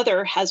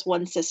mother has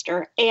one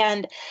sister,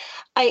 and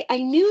I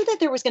knew that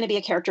there was going to be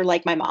a character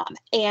like my mom.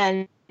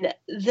 And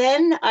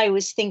then I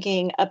was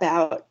thinking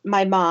about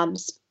my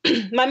mom's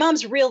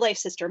real life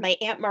sister, my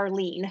Aunt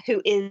Marlene,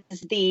 who is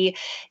the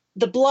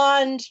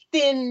blonde,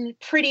 thin,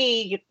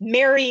 pretty,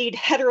 married,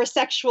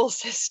 heterosexual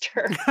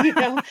sister,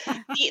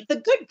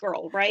 the good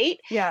girl,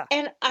 right? Yeah.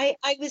 And I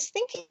was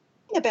thinking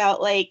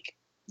about, like,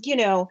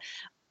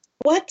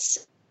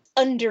 what's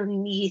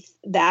underneath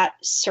that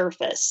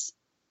surface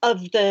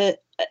of the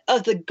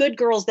good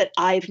girls that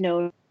I've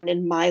known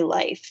in my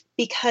life,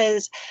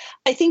 because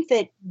I think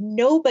that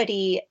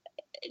nobody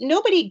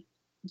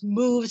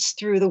moves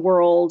through the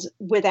world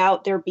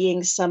without there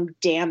being some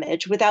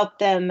damage, without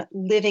them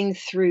living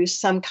through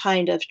some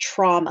kind of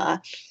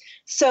trauma.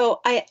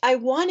 So I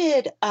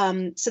wanted,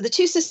 so the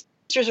two sisters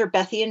are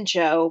Bethy and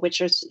Jo,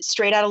 which are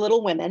straight out of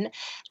Little Women.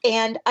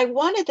 And I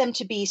wanted them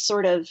to be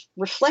sort of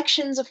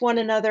reflections of one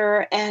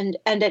another, and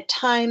at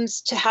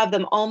times to have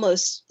them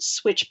almost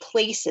switch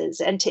places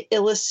and to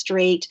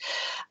illustrate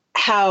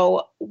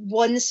how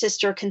one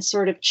sister can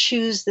sort of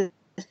choose the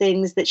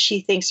things that she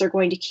thinks are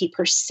going to keep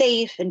her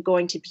safe and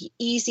going to be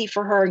easy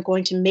for her and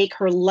going to make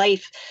her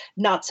life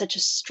not such a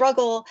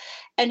struggle,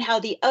 and how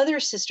the other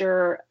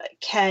sister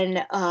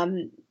can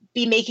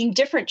be making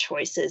different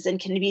choices and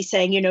can be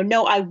saying,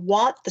 no, I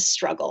want the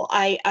struggle.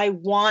 I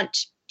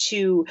want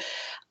to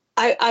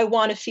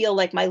feel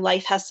like my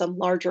life has some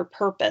larger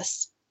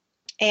purpose,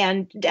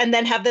 and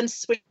then have them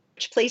switch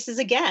places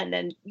again.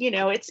 And,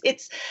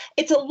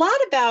 it's a lot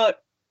about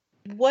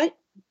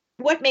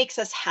what makes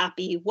us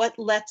happy, what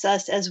lets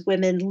us as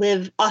women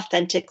live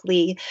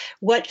authentically,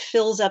 what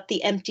fills up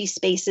the empty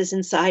spaces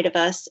inside of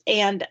us.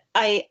 And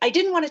I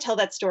didn't want to tell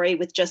that story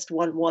with just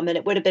one woman.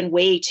 It would have been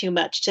way too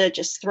much to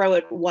just throw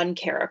at one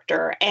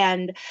character.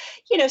 And,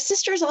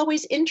 sisters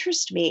always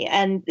interest me.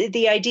 And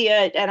the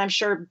idea, and I'm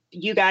sure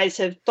you guys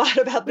have thought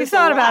about this. We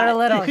thought about it a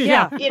little.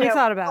 Yeah, we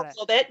thought about it. A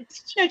little bit.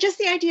 Just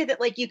the idea that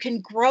like you can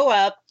grow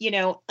up,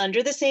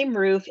 under the same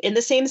roof, in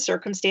the same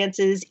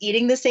circumstances,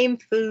 eating the same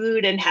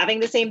food and having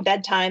the same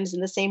bedtimes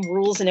and the same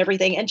rules and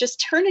everything, and just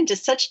turn into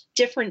such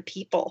different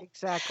people.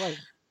 Exactly.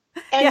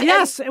 And,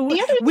 yes,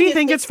 we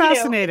think it's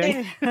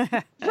fascinating.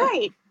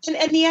 Right.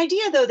 And the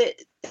idea, though,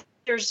 that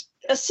there's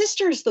a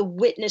sister is the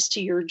witness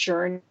to your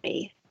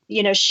journey.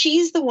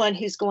 She's the one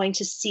who's going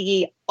to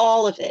see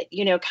all of it,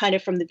 kind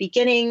of from the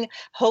beginning,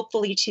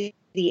 hopefully to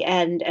the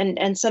end,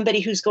 and somebody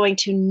who's going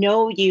to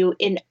know you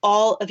in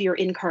all of your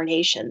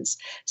incarnations.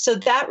 So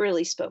that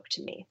really spoke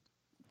to me.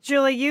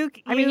 Julie,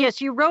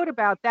 yes, you wrote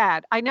about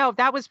that. I know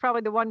that was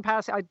probably the one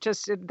passage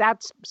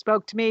that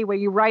spoke to me, where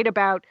you write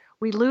about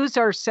we lose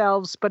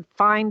ourselves but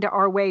find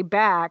our way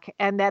back,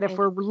 and that if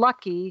we're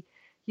lucky,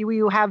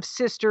 you have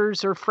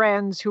sisters or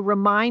friends who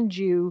remind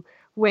you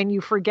when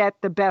you forget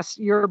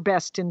your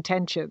best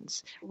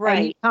intentions. Right.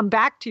 And you come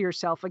back to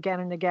yourself again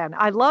and again.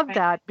 I love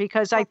that,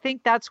 because I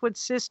think that's what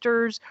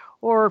sisters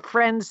or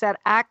friends that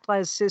act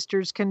as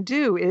sisters can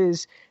do,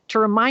 is to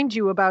remind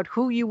you about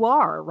who you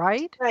are,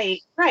 right?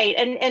 Right.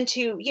 And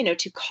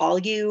to call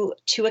you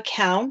to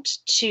account,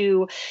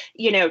 to,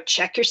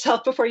 check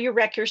yourself before you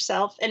wreck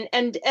yourself.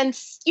 And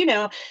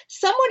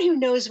someone who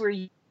knows where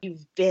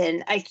you've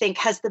been, I think,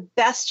 has the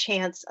best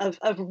chance of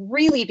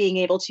really being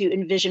able to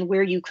envision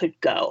where you could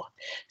go.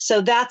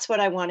 So that's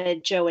what I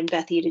wanted Joe and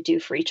Bethy to do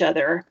for each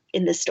other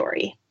in this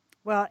story.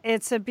 Well,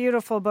 it's a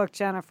beautiful book,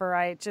 Jennifer.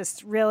 I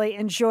just really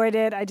enjoyed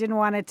it. I didn't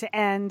want it to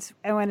end.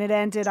 And when it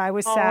ended, I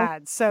was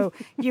sad. So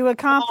you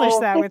accomplished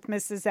that with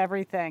Mrs.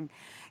 Everything.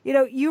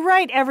 You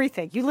write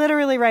everything. You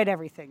literally write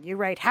everything. You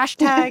write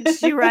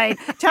hashtags, you write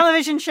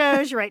television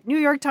shows, you write New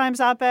York Times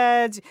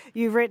op-eds.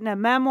 You've written a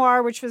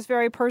memoir, which was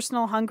very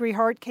personal. Hungry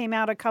Heart came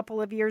out a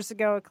couple of years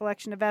ago, a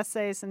collection of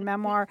essays and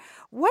memoir.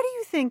 What do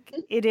you think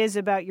it is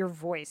about your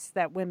voice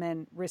that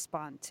women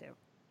respond to?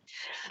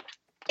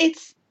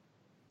 It's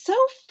so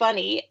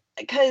funny,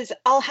 because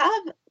I'll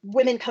have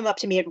women come up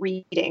to me at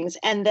readings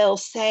and they'll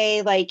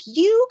say, like,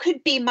 you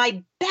could be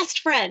my best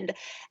friend.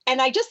 And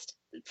I just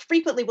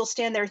frequently will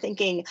stand there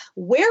thinking,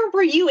 where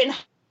were you in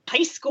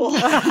high school?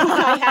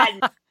 I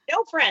had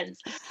no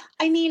friends.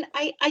 I mean,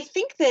 I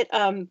think that,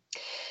 and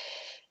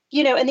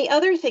the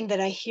other thing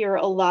that I hear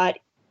a lot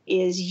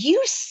is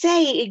you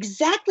say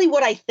exactly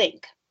what I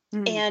think.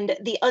 And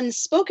the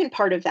unspoken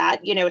part of that,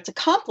 it's a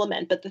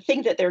compliment, but the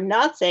thing that they're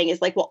not saying is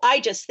like, well,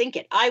 I just think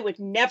it. I would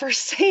never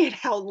say it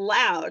out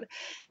loud.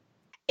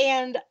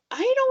 And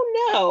I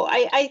don't know.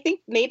 I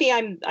think maybe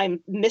I'm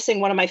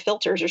missing one of my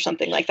filters or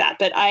something like that.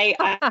 But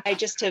I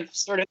just have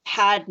sort of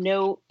had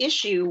no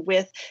issue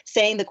with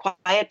saying the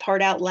quiet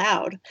part out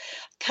loud,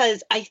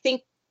 because I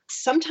think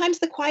sometimes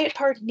the quiet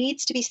part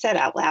needs to be said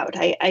out loud.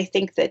 I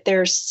think that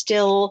there's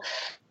still,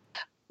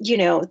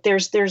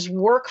 there's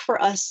work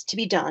for us to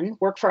be done,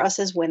 work for us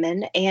as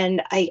women.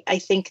 And I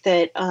think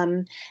that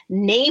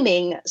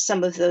naming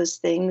some of those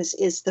things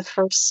is the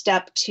first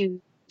step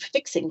to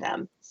fixing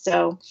them.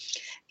 So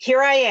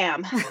here I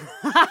am.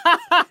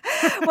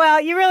 Well,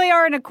 you really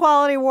are an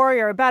equality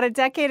warrior. About a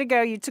decade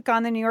ago, you took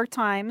on the New York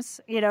Times,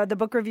 the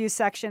book review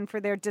section for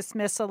their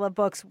dismissal of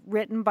books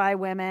written by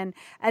women.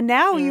 And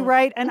now you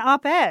write an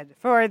op-ed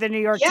for the New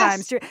York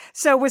Times.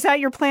 So was that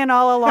your plan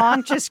all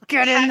along? Just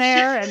get in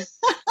there and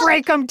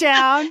break them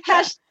down?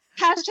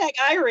 Hashtag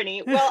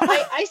irony. Well,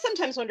 I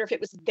sometimes wonder if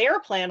it was their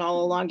plan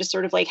all along to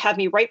sort of like have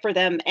me write for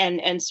them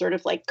and sort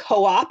of like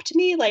co-opt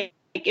me, like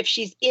if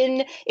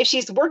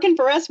she's working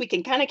for us, we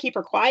can kind of keep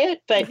her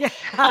quiet. But,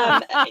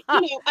 I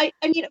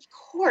mean, of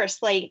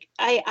course, like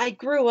I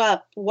grew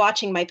up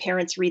watching my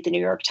parents read the New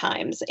York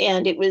Times,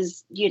 and it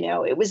was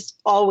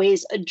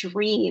always a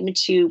dream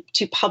to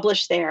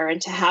publish there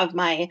and to have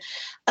my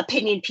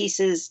opinion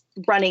pieces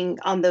running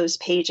on those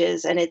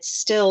pages. And it's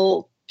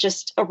still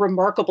just a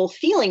remarkable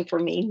feeling for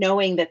me,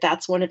 knowing that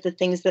that's one of the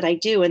things that I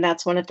do, and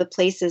that's one of the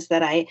places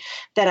that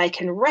I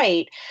can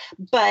write.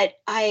 But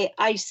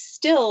I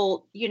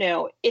still,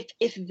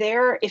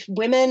 if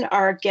women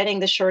are getting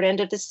the short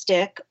end of the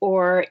stick,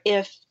 or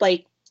if,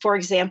 like, for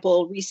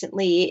example,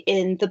 recently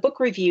in the book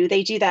review,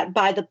 they do that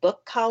by the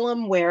book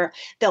column where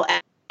they'll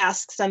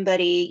ask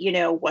somebody,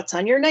 what's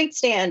on your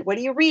nightstand? What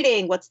are you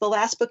reading? What's the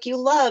last book you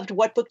loved?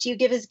 What book do you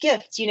give as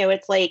gifts?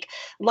 It's like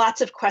lots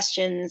of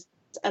questions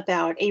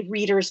about a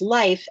reader's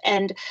life.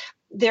 And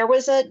there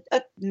was a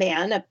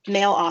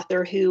male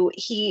author, who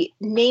he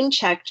name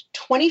checked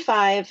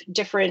 25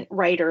 different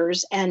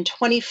writers, and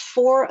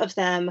 24 of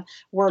them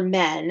were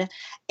men.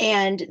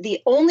 And the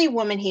only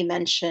woman he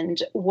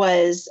mentioned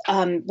was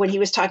when he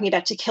was talking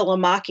about To Kill a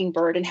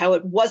Mockingbird and how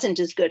it wasn't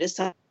as good as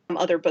some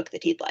other book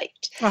that he'd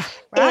liked. Oh,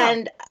 wow.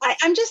 And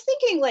I'm just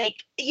thinking, like,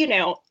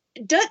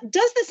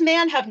 does this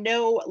man have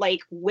no like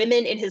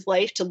women in his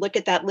life to look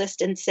at that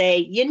list and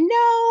say,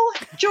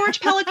 George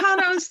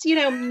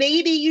Pelecanos,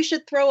 maybe you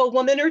should throw a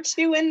woman or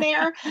two in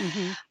there.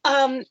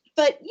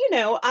 But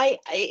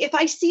if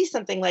I see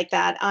something like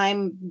that,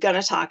 I'm going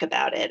to talk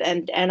about it,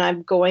 and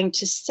I'm going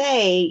to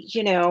say,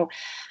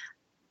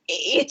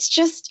 it's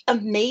just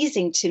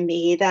amazing to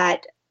me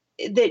that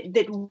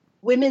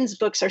women's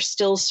books are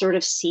still sort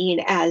of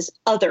seen as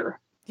other.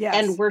 Yes.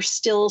 And we're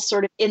still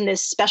sort of in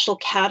this special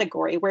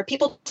category where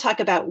people talk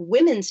about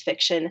women's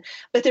fiction,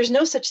 but there's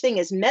no such thing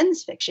as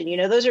men's fiction.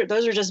 Those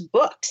are just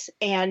books,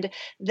 and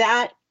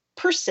that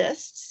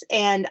persists.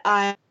 And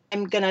I'm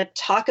going to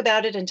talk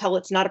about it until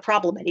it's not a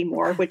problem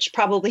anymore, which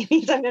probably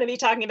means I'm going to be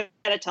talking about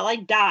it till I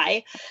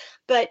die.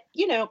 But,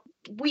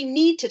 we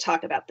need to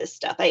talk about this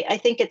stuff. I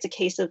think it's a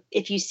case of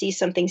if you see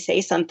something,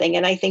 say something.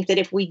 And I think that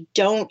if we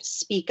don't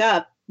speak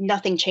up,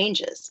 nothing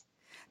changes.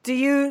 Do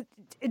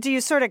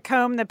you sort of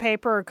comb the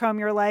paper or comb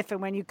your life,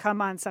 and when you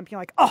come on something, you're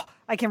like, oh,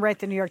 I can write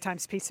the New York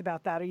Times piece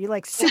about that? Are you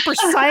like super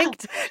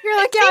psyched? You're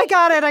like, yeah, I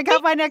got it. I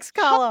got my next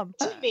column.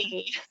 To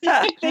me,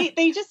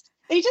 they just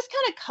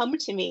kind of come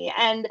to me,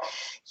 and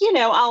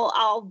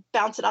I'll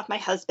bounce it off my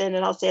husband,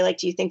 and I'll say, like,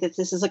 do you think that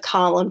this is a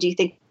column? Do you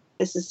think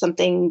this is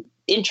something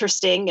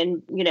interesting?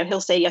 And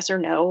he'll say yes or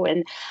no.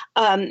 And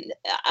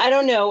I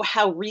don't know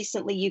how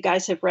recently you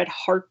guys have read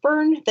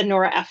Heartburn, the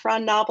Nora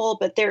Ephron novel,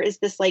 but there is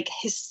this like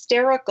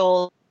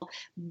hysterical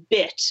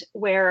bit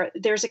where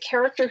there's a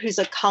character who's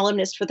a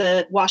columnist for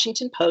the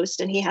Washington Post,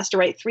 and he has to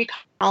write 3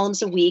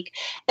 columns a week.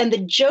 And the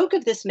joke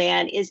of this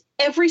man is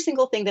every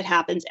single thing that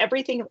happens,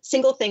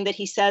 single thing that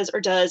he says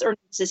or does or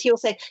says, he'll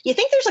say, you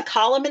think there's a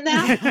column in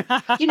that?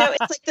 It's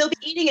like they'll be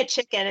eating a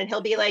chicken and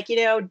he'll be like,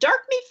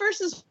 dark meat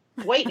versus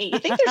white meat. You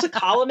think there's a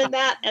column in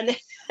that? And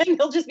then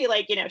he'll just be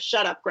like,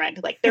 shut up, Greg.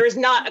 Like, there is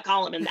not a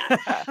column in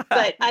that.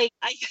 But I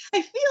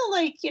feel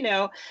like,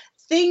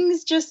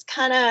 things just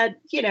kind of,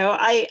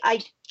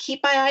 I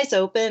keep my eyes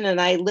open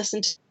and I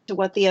listen to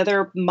what the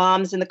other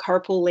moms in the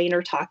carpool lane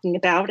are talking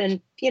about.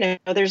 And,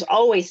 there's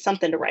always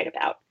something to write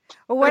about.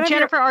 Well,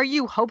 Jennifer, are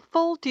you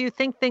hopeful? Do you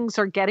think things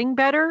are getting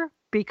better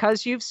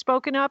because you've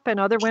spoken up and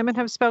other women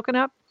have spoken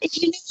up?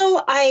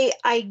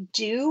 I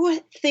do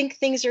think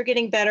things are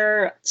getting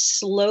better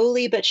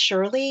slowly but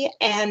surely.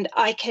 And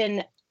I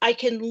can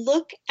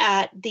look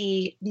at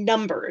the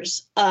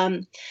numbers.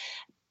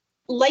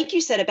 Like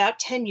you said, about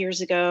 10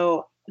 years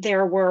ago,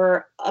 there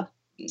were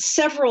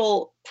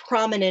several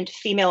prominent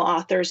female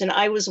authors, and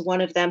I was one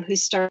of them, who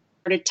started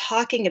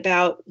talking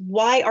about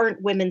why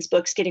aren't women's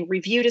books getting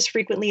reviewed as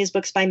frequently as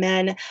books by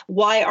men?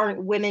 Why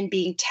aren't women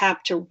being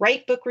tapped to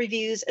write book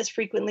reviews as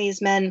frequently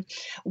as men?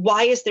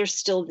 Why is there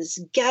still this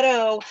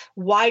ghetto?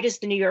 Why does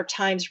the New York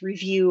Times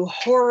review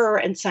horror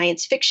and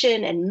science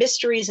fiction and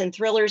mysteries and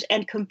thrillers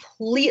and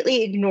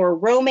completely ignore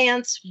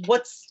romance?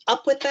 What's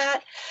up with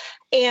that?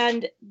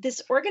 And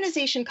this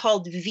organization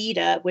called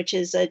VIDA, which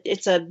is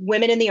it's a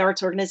women in the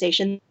arts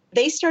organization,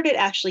 they started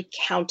actually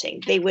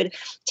counting. They would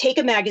take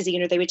a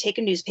magazine or they would take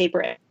a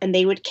newspaper and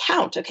they would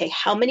count, okay,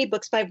 how many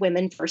books by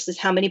women versus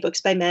how many books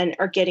by men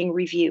are getting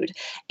reviewed.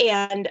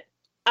 And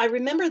I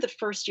remember the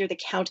first year the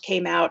count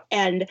came out,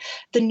 and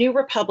the New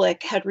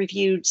Republic had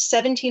reviewed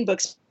 17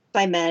 books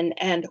by men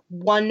and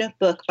 1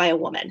 book by a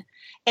woman.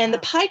 And the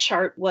pie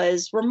chart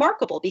was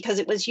remarkable because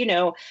it was,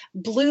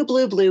 blue,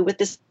 blue, blue with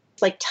this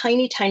like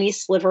tiny, tiny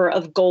sliver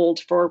of gold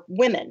for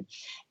women.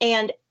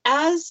 And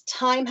as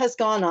time has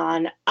gone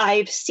on,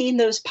 I've seen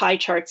those pie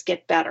charts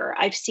get better.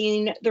 I've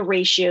seen the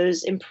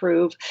ratios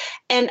improve.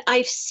 And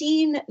I've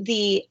seen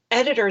the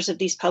editors of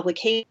these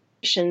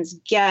publications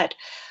get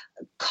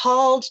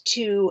called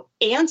to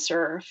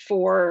answer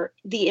for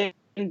the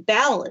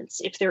imbalance,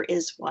 if there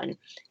is one.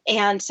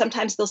 And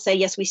sometimes they'll say,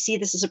 yes, we see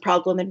this as a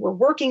problem and we're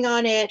working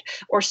on it.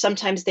 Or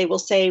sometimes they will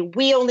say,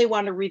 we only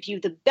want to review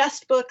the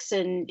best books.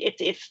 And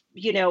if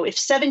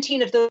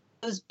 17 of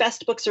those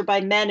best books are by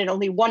men and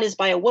only 1 is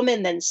by a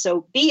woman, then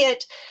so be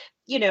it.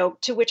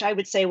 To which I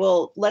would say,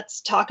 well,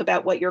 let's talk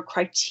about what your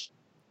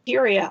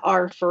criteria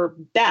are for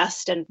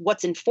best and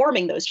what's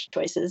informing those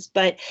choices.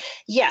 But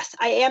yes,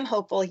 I am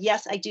hopeful.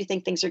 Yes, I do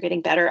think things are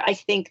getting better. I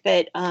think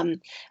that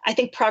I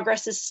think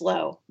progress is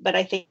slow, but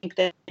I think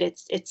that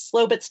it's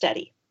slow but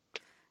steady.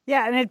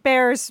 Yeah, and it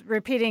bears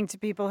repeating to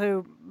people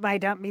who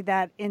might not be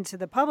that into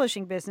the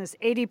publishing business,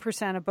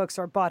 80% of books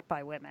are bought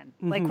by women.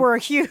 Mm-hmm. Like we're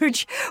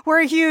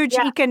a huge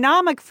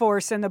economic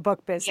force in the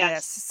book business.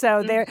 Yes.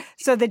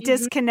 So the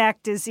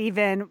disconnect is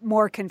even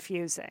more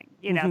confusing.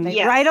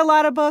 They write a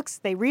lot of books,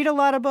 they read a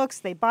lot of books,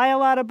 they buy a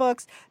lot of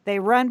books, they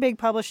run big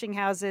publishing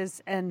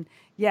houses, and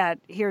yet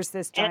here's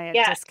this giant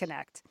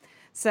disconnect.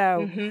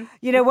 So,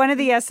 one of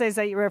the essays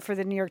that you wrote for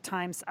the New York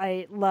Times,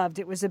 I loved.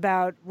 It was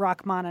about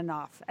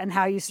Rachmaninoff and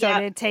how you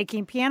started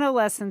taking piano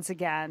lessons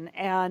again.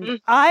 And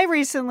I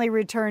recently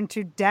returned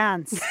to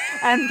dance.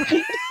 And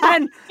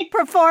and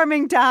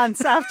performing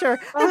dance after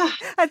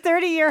a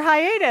 30-year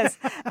hiatus.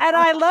 And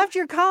I loved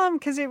your column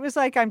because it was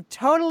like, I'm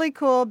totally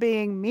cool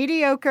being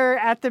mediocre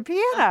at the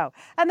piano.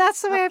 And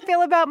that's the way I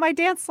feel about my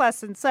dance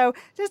lessons. So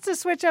just to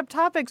switch up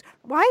topics,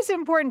 why is it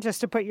important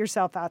just to put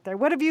yourself out there?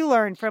 What have you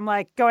learned from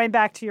like going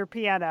back to your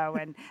piano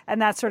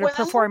and that sort of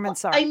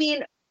performance art? I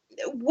mean,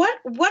 what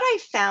I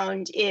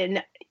found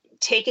in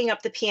taking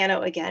up the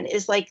piano again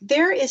is like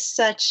there is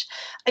such,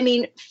 I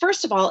mean,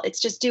 first of all, it's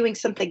just doing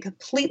something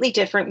completely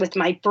different with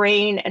my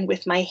brain and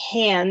with my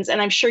hands.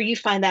 And I'm sure you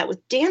find that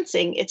with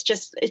dancing,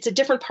 it's a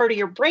different part of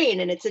your brain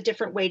and it's a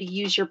different way to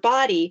use your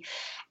body.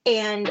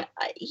 And,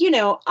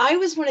 I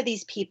was one of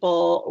these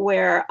people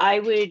where I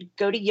would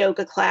go to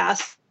yoga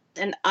class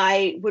and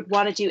I would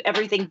want to do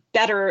everything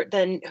better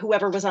than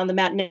whoever was on the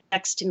mat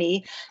next to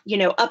me,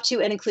 up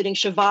to and including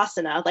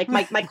Shavasana. Like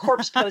my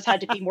corpse pose had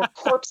to be more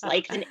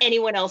corpse-like than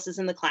anyone else's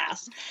in the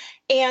class.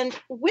 And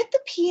with the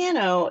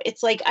piano,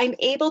 it's like I'm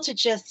able to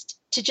just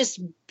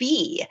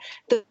be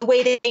the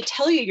way they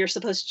tell you you're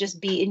supposed to just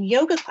be in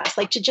yoga class,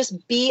 like to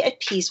just be at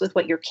peace with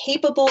what you're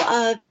capable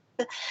of.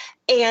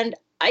 And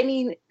I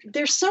mean,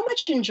 there's so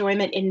much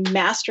enjoyment in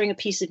mastering a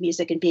piece of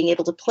music and being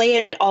able to play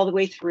it all the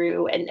way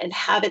through and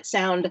have it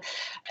sound,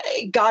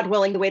 God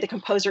willing, the way the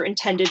composer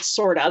intended,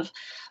 sort of.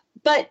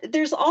 But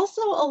there's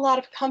also a lot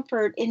of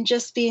comfort in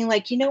just being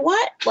like, you know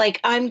what?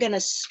 Like, I'm going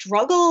to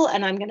struggle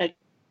and I'm going to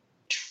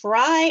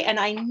try, and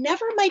I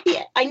never might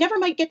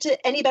get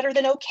to any better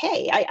than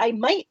okay. I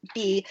might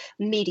be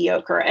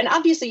mediocre. And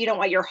obviously you don't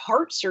want your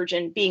heart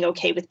surgeon being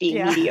okay with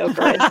being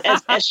mediocre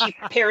as she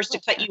prepares to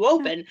cut you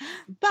open.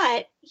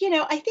 But,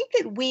 I think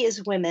that we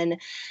as women,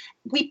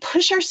 we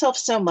push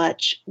ourselves so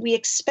much. We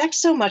expect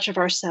so much of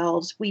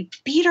ourselves. We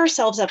beat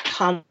ourselves up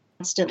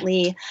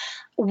constantly.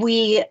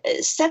 We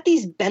set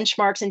these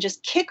benchmarks and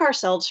just kick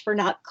ourselves for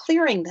not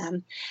clearing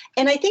them.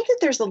 And I think that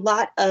there's a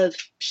lot of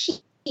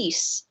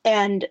peace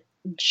and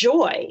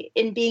joy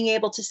in being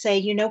able to say,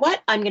 you know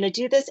what, I'm going to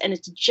do this and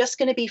it's just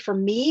going to be for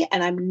me.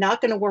 And I'm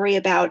not going to worry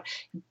about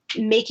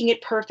making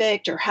it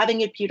perfect or having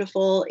it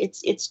beautiful.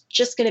 It's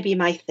just going to be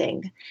my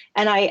thing.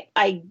 And I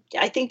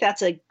think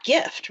that's a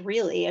gift,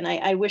 really. And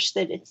I wish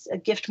that it's a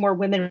gift more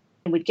women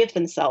would give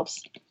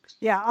themselves.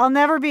 Yeah, I'll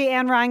never be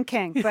Anne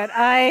Reinking, but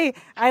I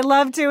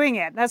love doing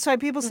it. That's why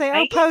people say,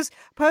 "Oh,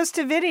 post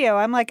a video."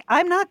 I'm like,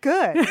 I'm not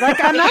good.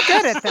 Like, I'm not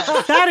good at this.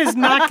 That is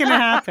not going to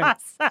happen.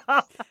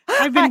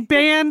 I've been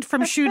banned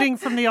from shooting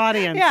from the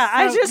audience. Yeah, so,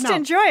 I just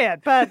enjoy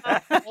it, but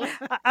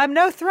I'm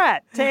no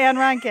threat to Anne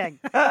Reinking.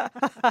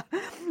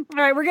 All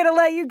right, we're going to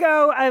let you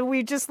go.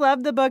 We just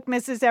love the book,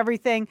 Mrs.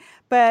 Everything,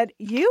 but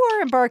you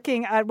are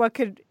embarking on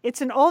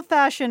it's an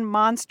old-fashioned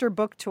monster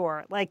book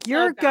tour. Like,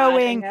 you're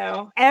going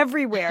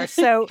everywhere.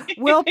 So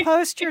we'll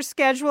post your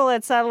schedule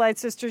at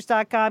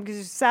satellitesisters.com because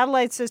there's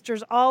Satellite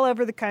Sisters all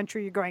over the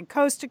country. You're going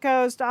coast to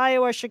coast,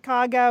 Iowa,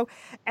 Chicago,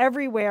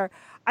 everywhere.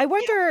 I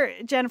wonder,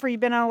 Jennifer, you've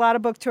been on a lot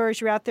of book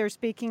tours. You're out there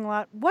speaking a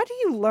lot. What do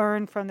you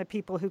learn from the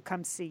people who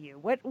come see you?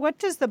 What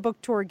does the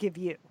book tour give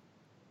you?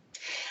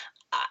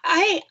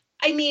 I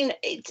mean,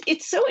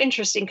 it's so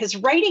interesting because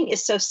writing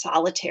is so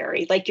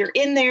solitary. Like, you're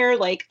in there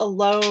like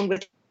alone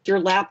with your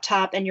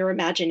laptop and your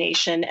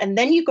imagination. And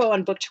then you go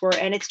on book tour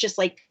and it's just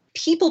like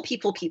people.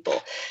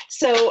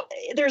 So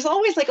there's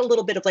always like a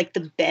little bit of like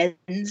the bends,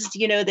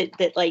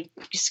 that like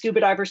scuba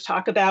divers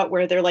talk about,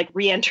 where they're like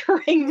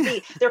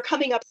re-entering they're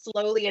coming up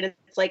slowly and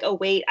it's like, oh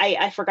wait,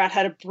 I forgot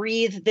how to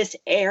breathe this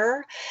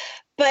air.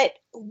 But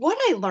what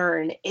I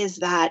learn is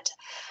that,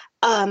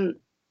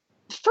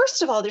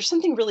 first of all, there's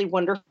something really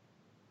wonderful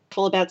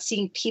about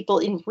seeing people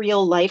in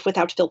real life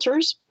without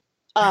filters.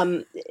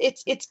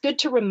 It's good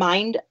to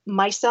remind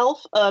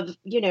myself of,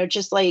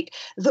 just like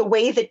the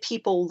way that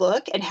people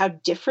look and how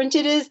different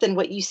it is than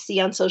what you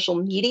see on social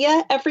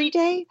media every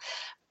day.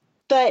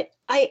 But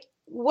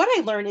what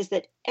I learned is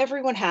that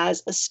everyone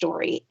has a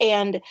story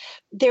and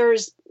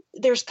there's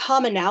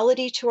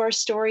commonality to our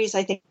stories.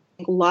 I think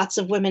lots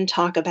of women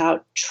talk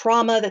about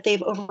trauma that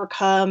they've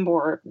overcome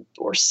or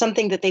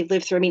something that they've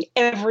lived through. I mean,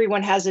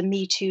 everyone has a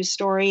Me Too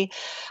story.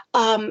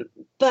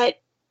 But,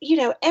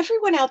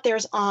 everyone out there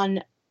is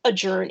on a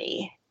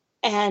journey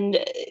and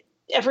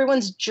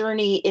everyone's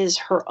journey is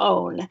her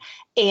own.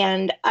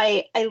 And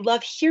I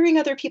love hearing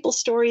other people's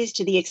stories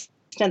to the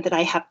extent that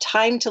I have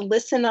time to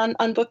listen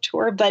on book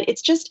tour, but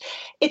it's just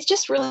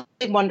really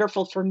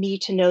wonderful for me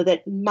to know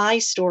that my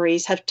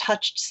stories have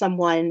touched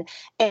someone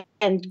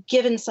and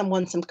given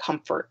someone some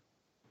comfort.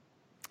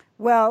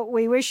 Well,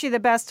 we wish you the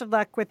best of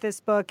luck with this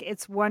book.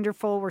 It's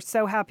wonderful. We're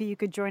so happy you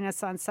could join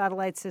us on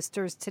Satellite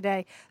Sisters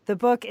today. The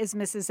book is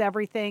Mrs.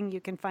 Everything.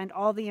 You can find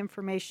all the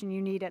information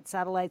you need at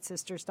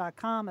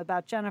satellitesisters.com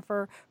about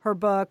Jennifer, her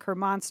book, her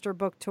monster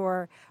book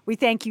tour. We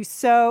thank you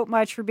so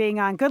much for being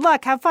on. Good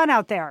luck. Have fun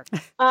out there.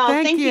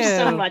 Thank you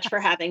so much for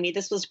having me.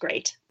 This was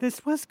great.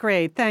 This was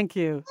great. Thank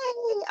you.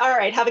 All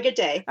right. Have a good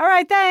day. All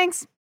right.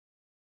 Thanks.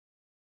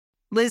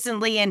 Liz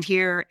and Leanne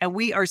here, and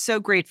we are so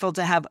grateful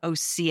to have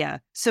OSEA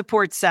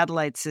support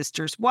Satellite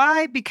Sisters.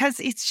 Why?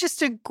 Because it's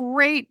just a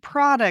great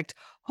product.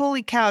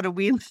 Holy cow, do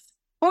we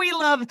We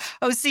love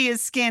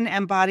Osea's skin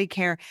and body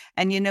care.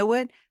 And you know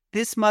what?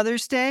 This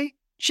Mother's Day,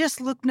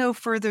 just look no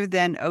further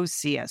than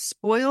Osea.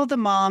 Spoil the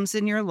moms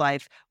in your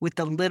life with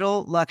the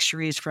little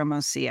luxuries from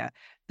Osea.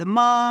 The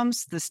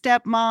moms, the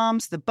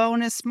stepmoms, the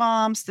bonus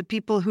moms, the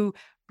people who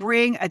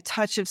bring a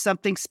touch of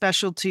something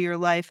special to your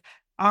life.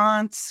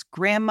 Aunts,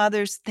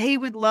 grandmothers, they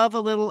would love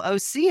a little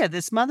Osea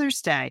this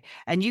Mother's Day.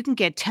 And you can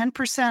get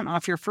 10%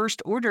 off your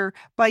first order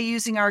by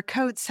using our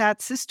code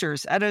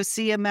SATSisters at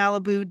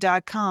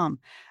OseaMalibu.com.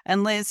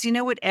 And Liz, you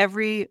know what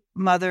every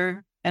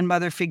mother and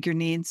mother figure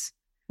needs?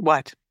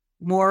 What?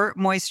 More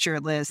moisture,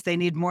 Liz. They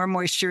need more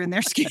moisture in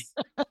their skin.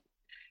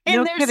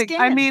 No kidding.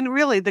 I mean,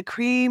 really, the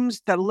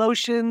creams, the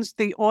lotions,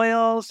 the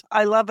oils,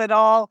 I love it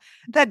all.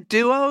 That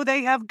duo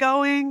they have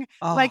going,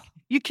 like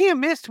you can't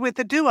miss with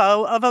the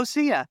duo of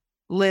Osea.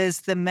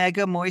 Liz, the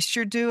Mega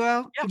Moisture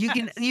Duo.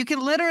 Yes. You can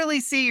literally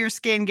see your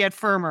skin get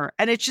firmer,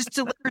 and it just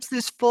delivers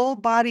this full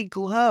body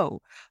glow.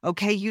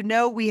 Okay, you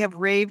know we have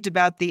raved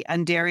about the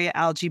Undaria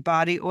Algae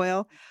Body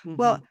Oil. Mm-hmm.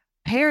 Well,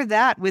 pair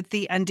that with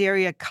the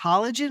Undaria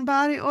Collagen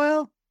Body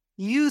Oil.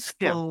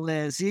 Youthful,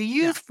 Liz. Your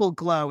youthful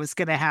glow is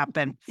going to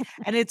happen.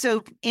 And it's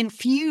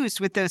infused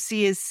with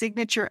Osea's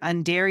signature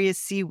Undaria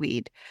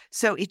seaweed.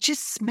 So it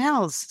just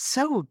smells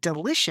so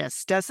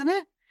delicious, doesn't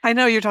it? I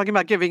know you're talking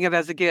about giving it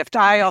as a gift.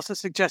 I also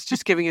suggest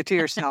just giving it to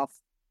yourself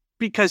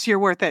because you're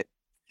worth it.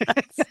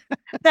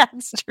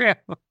 That's true.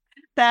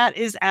 That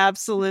is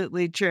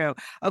absolutely true.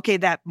 Okay,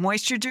 that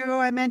Moisture Duo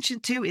I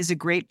mentioned too is a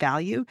great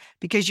value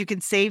because you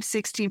can save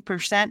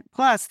 16%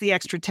 plus the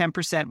extra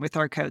 10% with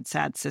our code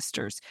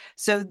SADSisters.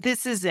 So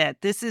this is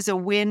it. This is a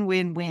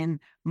win-win-win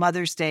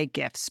Mother's Day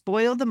gift.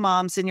 Spoil the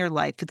moms in your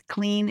life with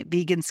clean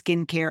vegan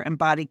skincare and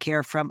body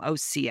care from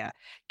Osea.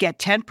 Get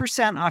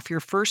 10% off your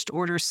first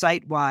order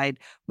site-wide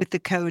with the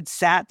code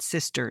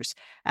SATSisters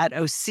at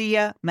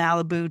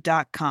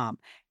OseaMalibu.com.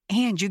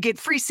 And you get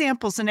free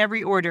samples in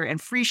every order and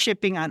free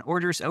shipping on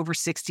orders over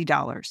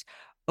 $60.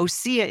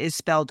 Osea is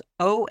spelled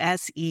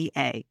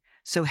O-S-E-A.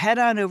 So head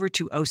on over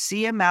to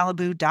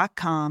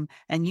OseaMalibu.com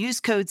and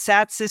use code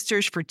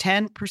SATSisters for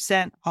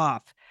 10%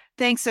 off.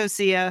 Thanks,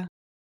 Osea.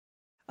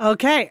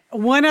 Okay,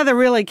 one other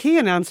really key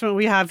announcement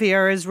we have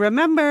here is,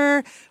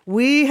 remember,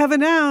 we have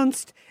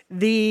announced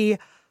the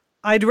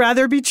I'd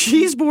Rather Be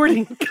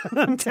Cheeseboarding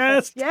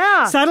contest.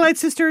 Yeah. Satellite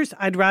Sisters,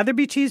 I'd Rather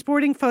Be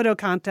Cheeseboarding photo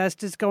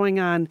contest is going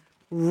on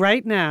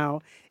right now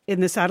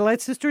in the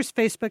Satellite Sisters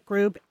Facebook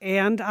group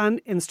and on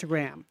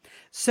Instagram.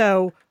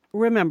 So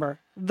remember,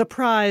 the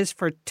prize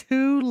for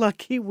 2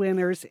 lucky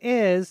winners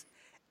is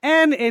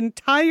an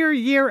entire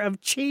year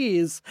of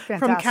cheese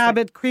from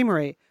Cabot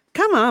Creamery.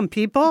 Come on,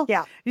 people.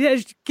 Yeah.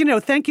 You know,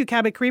 thank you,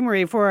 Cabot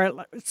Creamery, for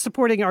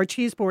supporting our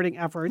cheeseboarding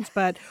efforts.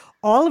 But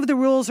all of the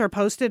rules are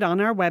posted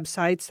on our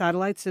website,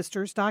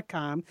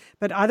 satellitesisters.com.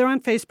 But either on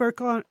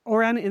Facebook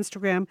or on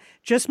Instagram,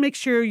 just make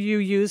sure you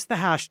use the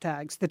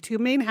hashtags. The 2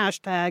 main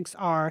hashtags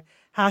are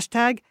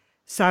hashtag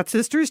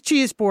SatSisters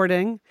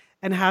Cheeseboarding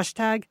and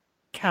hashtag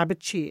Cabot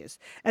Cheese.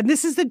 And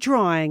this is the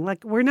drawing.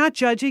 Like, we're not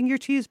judging your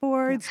cheese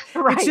boards.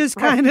 Right, it's just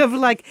kind of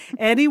like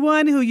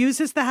anyone who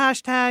uses the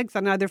hashtags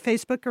on either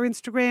Facebook or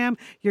Instagram,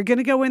 you're going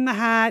to go in the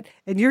hat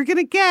and you're going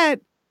to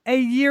get a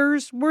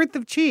year's worth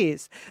of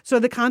cheese. So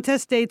the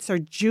contest dates are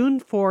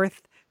June 4th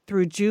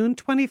through June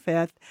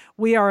 25th.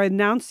 We are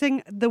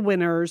announcing the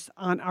winners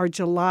on our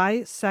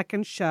July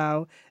 2nd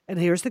show. And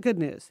here's the good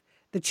news.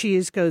 The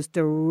cheese goes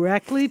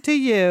directly to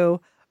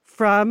you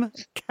from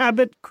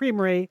Cabot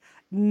Creamery,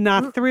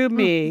 not through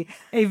me,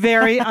 a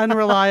very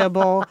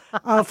unreliable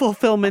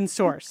fulfillment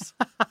source.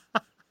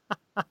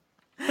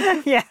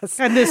 Yes.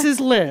 And this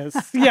is Liz.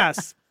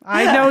 Yes.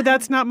 I know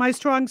that's not my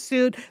strong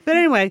suit. But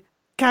anyway,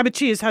 Cabot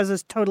Cheese has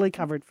us totally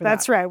covered for that.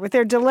 That's right, with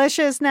their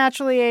delicious,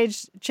 naturally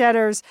aged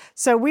cheddars.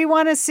 So we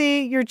want to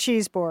see your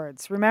cheese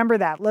boards. Remember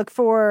that. Look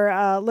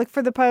for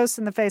the posts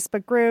in the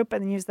Facebook group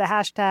and then use the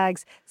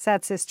hashtags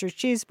SatSisters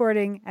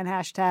Cheeseboarding and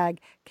hashtag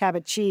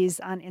Cabot Cheese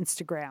on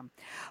Instagram.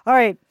 All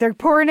right, they're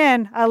pouring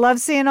in. I love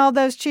seeing all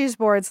those cheese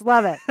boards.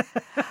 Love it.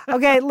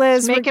 Okay,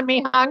 Liz. It's making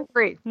me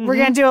hungry. We're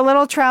going to do a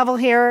little travel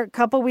here. A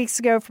couple weeks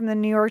ago from the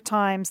New York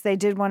Times, they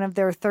did one of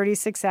their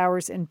 36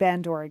 hours in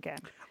Bend, Oregon.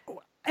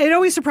 It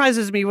always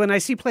surprises me when I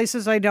see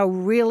places I know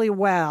really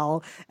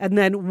well and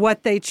then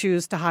what they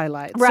choose to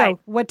highlight. Right. So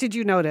what did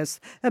you notice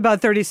about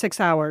 36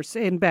 hours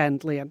in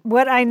Bend, Lian?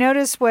 What I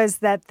noticed was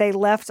that they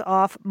left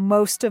off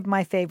most of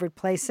my favorite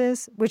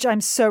places, which I'm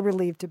so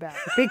relieved about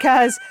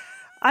because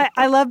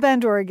I love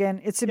Bend, Oregon.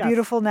 It's a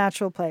beautiful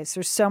natural place.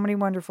 There's so many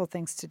wonderful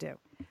things to do.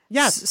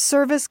 Yes.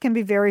 Service can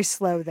be very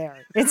slow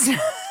there.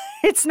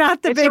 It's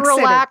not the it's big a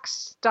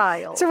relaxed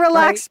style. It's a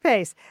relaxed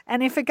pace.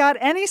 And if it got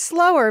any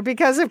slower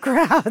because of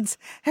crowds,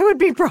 it would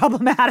be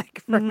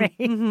problematic for me.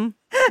 Mm-hmm.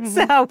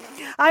 So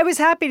I was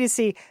happy to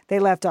see they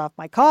left off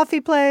my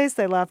coffee place.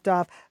 They left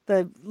off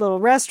the little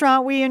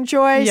restaurant we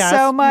enjoy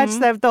so much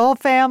that the whole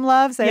fam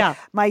loves.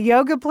 My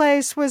yoga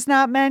place was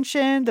not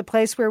mentioned. The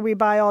place where we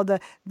buy all the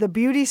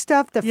beauty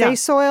stuff, the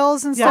face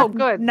oils and stuff. Oh,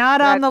 good. Not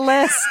on the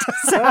list.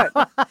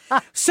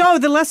 So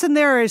the lesson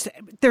there is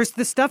there's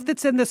the stuff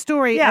that's in the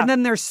story, and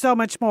then there's so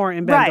much more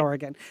in Bend,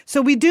 Oregon.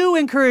 So we do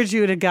encourage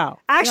you to go.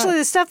 Actually,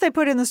 the stuff they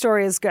put in the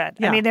story is good.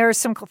 I mean, there was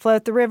some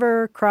Float the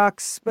River,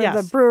 Crux,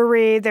 the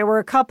brewery. There were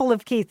a couple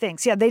of key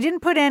things. Yeah, they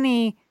didn't put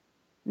any...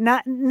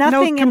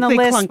 Nothing in the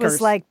list clunkers. Was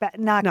like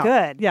not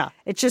good. Yeah.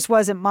 It just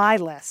wasn't my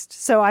list.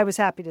 So I was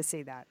happy to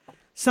see that.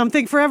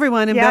 Something for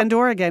everyone in Bend,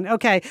 Oregon.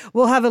 Okay,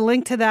 we'll have a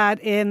link to that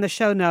in the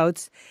show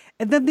notes.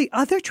 And then the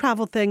other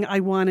travel thing I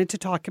wanted to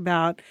talk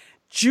about,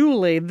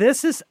 Julie,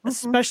 this is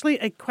especially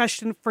a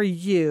question for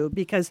you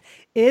because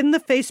in the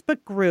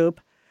Facebook group,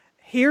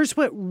 here's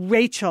what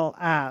Rachel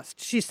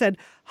asked. She said,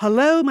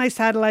 "Hello, my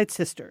satellite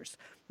sisters.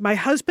 My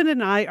husband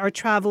and I are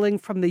traveling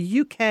from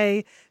the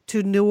UK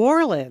to New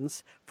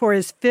Orleans for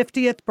his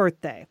 50th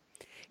birthday.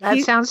 That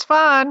sounds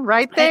fun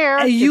right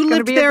there. You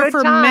lived there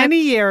for many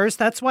years.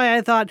 That's why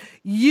I thought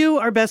you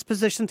are best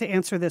positioned to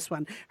answer this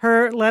one."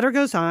 Her letter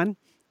goes on.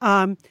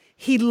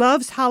 He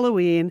loves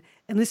Halloween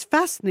and is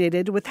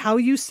fascinated with how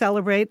you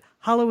celebrate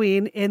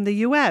Halloween in the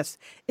U.S.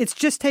 It's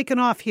just taken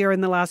off here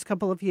in the last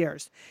couple of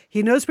years.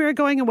 He knows we are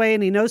going away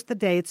and he knows the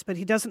dates, but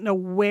he doesn't know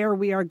where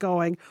we are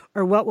going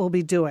or what we'll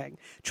be doing.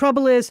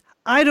 Trouble is,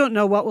 I don't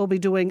know what we'll be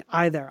doing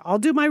either. I'll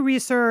do my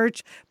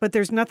research, but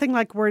there's nothing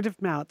like word of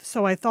mouth.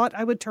 So I thought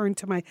I would turn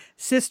to my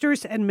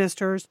sisters and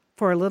misters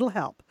for a little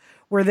help.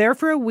 We're there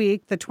for a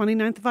week, the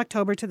 29th of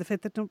October to the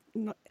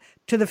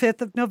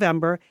 5th of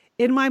November.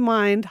 In my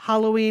mind,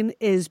 Halloween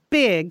is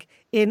big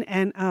in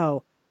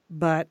NO,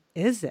 but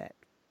is it?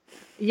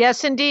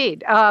 Yes,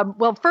 indeed.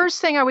 Well, first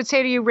thing I would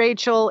say to you,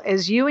 Rachel,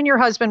 is you and your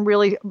husband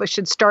really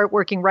should start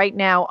working right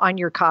now on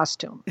your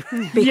costume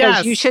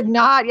because you should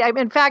not.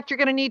 In fact, you're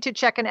going to need to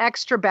check an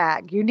extra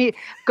bag. You need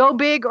go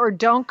big or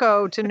don't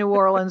go to New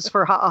Orleans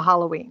for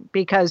Halloween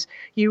because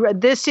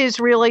this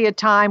is really a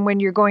time when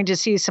you're going to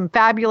see some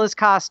fabulous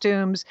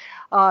costumes.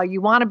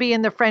 You want to be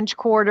in the French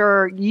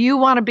Quarter. You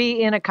want to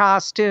be in a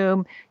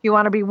costume. You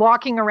want to be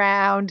walking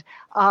around.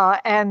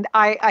 And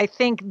I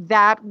think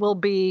that will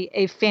be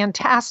a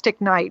fantastic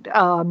night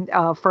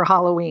for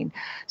Halloween.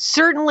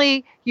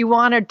 Certainly, you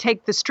want to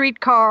take the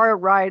streetcar,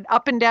 ride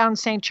up and down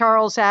St.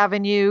 Charles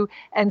Avenue,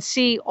 and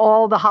see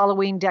all the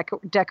Halloween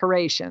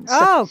decorations.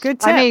 Oh, good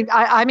tip.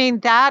 I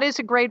mean, that is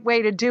a great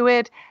way to do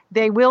it.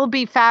 They will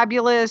be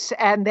fabulous,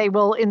 and they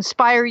will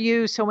inspire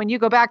you. So when you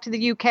go back to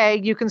the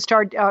UK, you can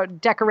start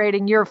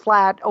decorating your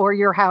flat or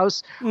your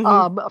house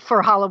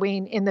for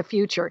Halloween in the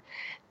future.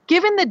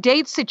 Given the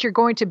dates that you're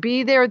going to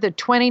be there, the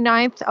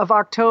 29th of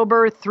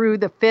October through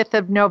the 5th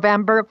of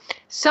November,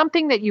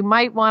 something that you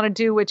might want to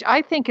do, which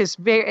I think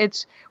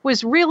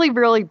was really,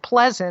 really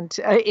pleasant,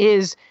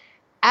 is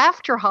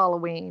after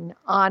Halloween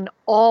on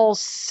All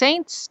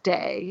Saints'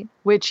 Day,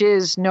 which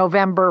is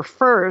November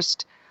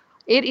 1st,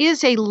 it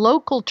is a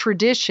local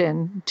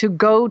tradition to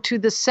go to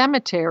the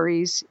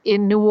cemeteries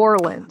in New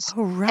Orleans.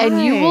 Oh, right.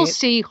 And you will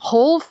see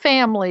whole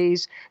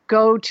families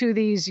go to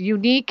these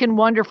unique and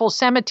wonderful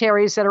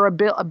cemeteries that are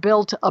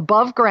built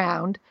above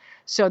ground.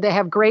 So they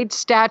have great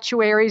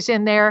statuaries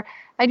in there.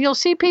 And you'll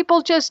see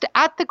people just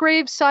at the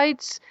grave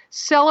sites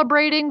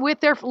celebrating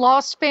with their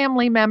lost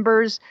family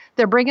members.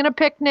 They're bringing a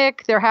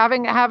picnic. They're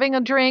having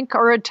a drink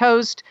or a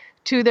toast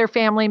to their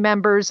family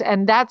members,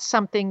 and that's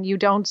something you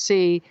don't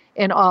see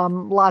in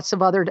lots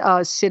of other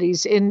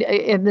cities in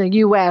the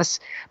U.S.,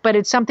 but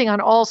it's something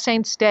on All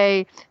Saints'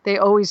 Day. They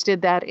always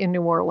did that in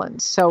New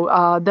Orleans.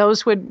 So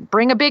those would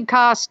bring a big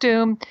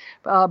costume,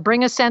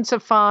 bring a sense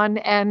of fun,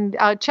 and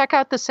check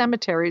out the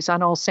cemeteries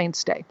on All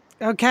Saints' Day.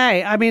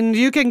 Okay. I mean,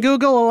 you can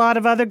Google a lot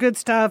of other good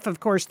stuff.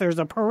 Of course, there's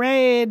a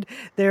parade.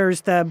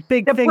 There's the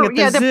big thing at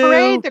the zoo. The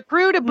parade, the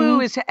Crew de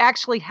Boo is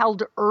actually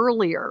held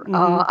earlier.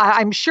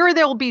 I'm sure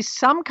there will be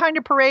some kind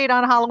of parade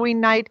on Halloween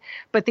night,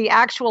 but the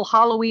actual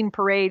Halloween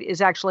parade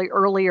is actually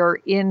earlier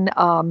in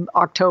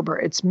October.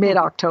 It's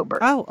mid-October.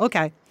 Oh,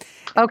 okay.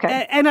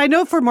 Okay. And I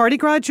know for Mardi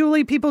Gras,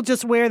 Julie, people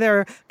just wear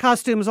their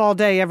costumes all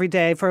day, every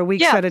day for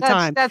weeks at a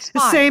time. That's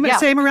fine.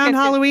 Same around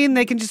Halloween.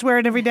 They can just wear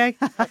it every day.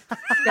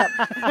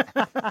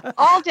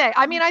 All day.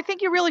 I mean, I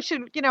think you really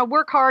should,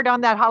 work hard on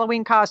that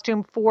Halloween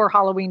costume for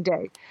Halloween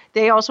Day.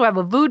 They also have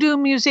a voodoo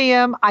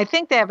museum. I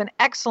think they have an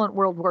excellent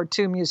World War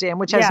II museum,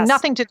 which has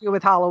nothing to do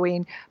with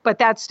Halloween, but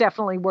that's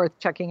definitely worth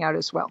checking out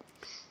as well.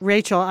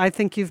 Rachel, I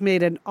think you've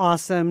made an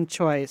awesome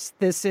choice.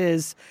 This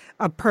is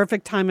a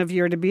perfect time of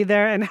year to be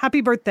there. And happy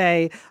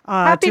birthday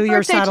to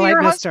your satellite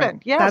mister.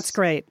 Husband. Yes. That's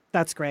great.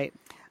 That's great.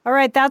 All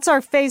right, that's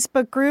our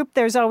Facebook group.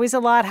 There's always a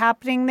lot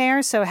happening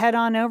there, so head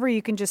on over.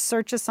 You can just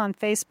search us on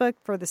Facebook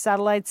for the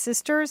Satellite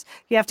Sisters.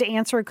 You have to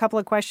answer a couple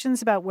of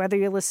questions about whether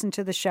you listen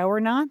to the show or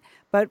not,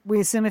 but we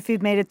assume if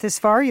you've made it this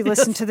far, you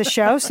listen to the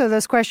show, so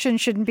those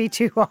questions shouldn't be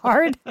too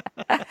hard.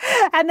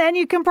 And then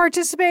you can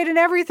participate in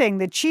everything,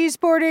 the cheese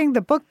boarding,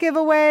 the book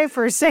giveaway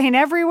for Sane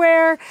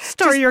Everywhere.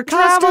 Start your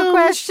travel costumes.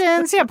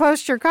 questions. Yeah,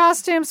 post your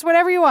costumes,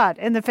 whatever you want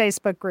in the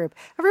Facebook group.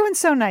 Everyone's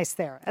so nice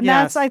there. And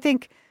that's, I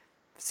think,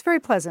 it's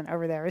very pleasant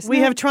over there, isn't it?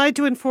 We have tried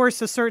to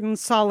enforce a certain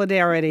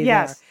solidarity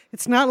there.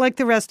 It's not like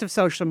the rest of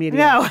social media.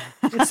 No.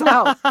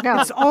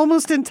 It's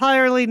almost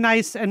entirely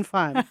nice and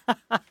fun.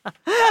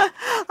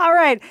 All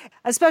right.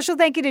 A special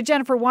thank you to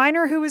Jennifer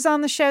Weiner, who was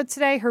on the show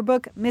today. Her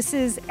book,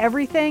 Mrs.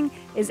 Everything,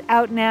 is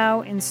out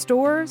now in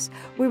stores.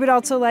 We would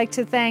also like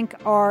to thank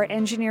our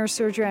engineer,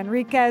 Sergio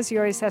Enriquez. He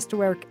always has to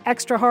work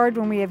extra hard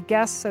when we have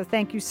guests, so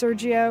thank you,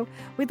 Sergio.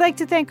 We'd like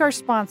to thank our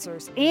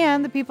sponsors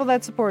and the people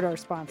that support our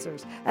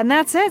sponsors. And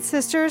that's it,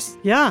 sisters.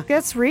 Yeah.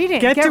 Get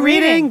reading. Get to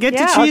reading. Get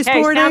to cheese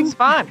boarding. Sounds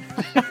fun.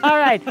 All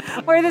right.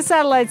 We're the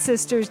Satellite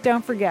Sisters.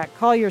 Don't forget,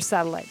 call your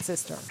Satellite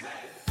Sister.